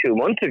shit like 2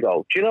 months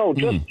ago. Do you know?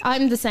 Just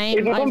I'm the same.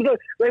 If it comes to,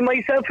 like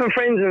myself and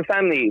friends and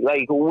family,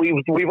 like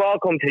we've all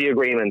come to the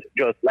agreement.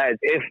 Just lads,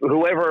 if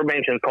whoever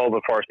mentions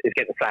COVID first is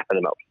getting slapped in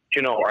the mouth,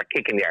 you know, or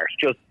kicking the arse.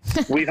 Just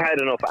we've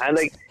had enough. And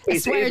like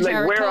it's like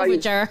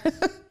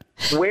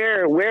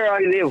where I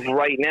live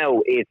right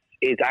now,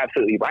 it's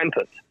absolutely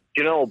rampant.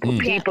 You know, but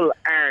people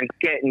aren't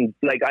getting,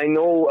 like, I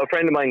know a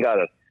friend of mine got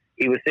it.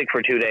 He was sick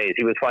for 2 days.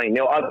 He was fine.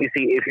 Now,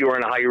 obviously, if you were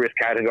in a high-risk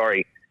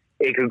category,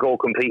 it could go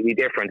completely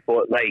different.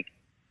 But, like,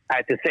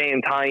 at the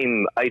same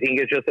time, I think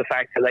it's just the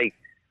fact that, like,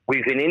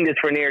 we've been in this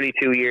for nearly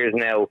 2 years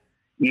now.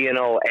 You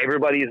know,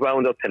 everybody's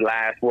wound up to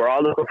last. We're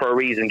all looking for a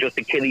reason just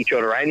to kill each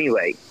other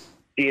anyway.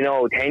 You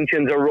know,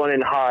 tensions are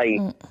running high.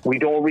 We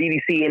don't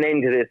really see an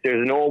end to this.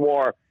 There's no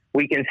more,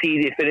 we can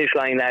see the finish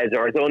line, lads,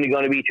 or it's only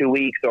going to be 2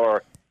 weeks,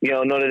 or, you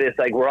know, none of this,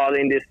 like, we're all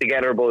in this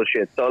together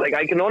bullshit. So, like,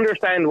 I can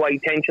understand why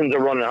tensions are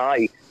running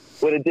high.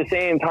 But at the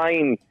same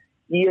time,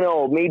 you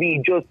know,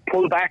 maybe just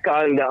pull back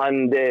on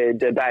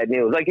the bad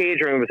news. Like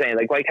Adrian was saying,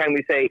 like, why can't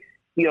we say,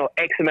 you know,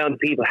 X amount of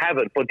people have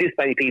it, but this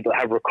many people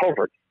have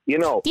recovered, you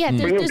know? Yeah,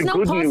 there's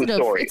no positive.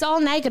 It's all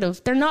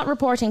negative. They're not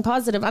reporting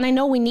positive. And I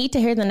know we need to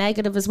hear the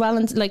negative as well.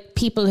 And like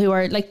people who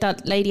are, like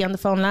that lady on the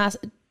phone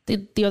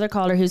the other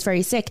caller who's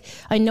very sick,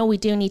 I know we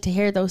do need to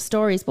hear those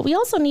stories, but we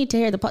also need to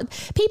hear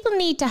people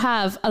need to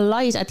have a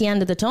light at the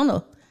end of the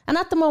tunnel. And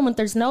at the moment,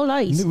 there's no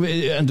light.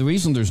 And the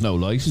reason there's no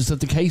light is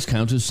that the case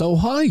count is so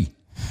high.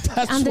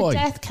 And the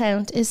death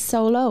count is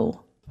so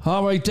low.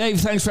 All right,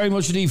 Dave, thanks very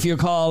much indeed for your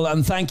call.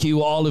 And thank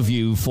you, all of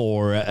you,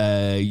 for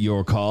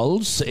your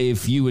calls.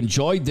 If you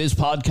enjoyed this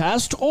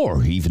podcast,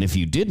 or even if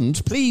you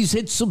didn't, please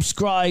hit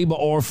subscribe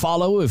or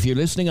follow. If you're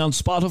listening on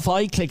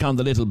Spotify, click on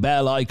the little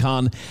bell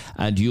icon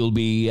and you'll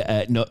be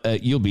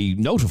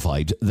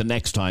notified the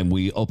next time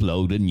we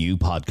upload a new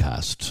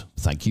podcast.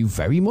 Thank you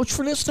very much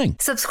for listening.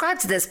 Subscribe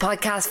to this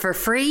podcast for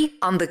free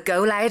on the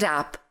Go Loud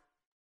app.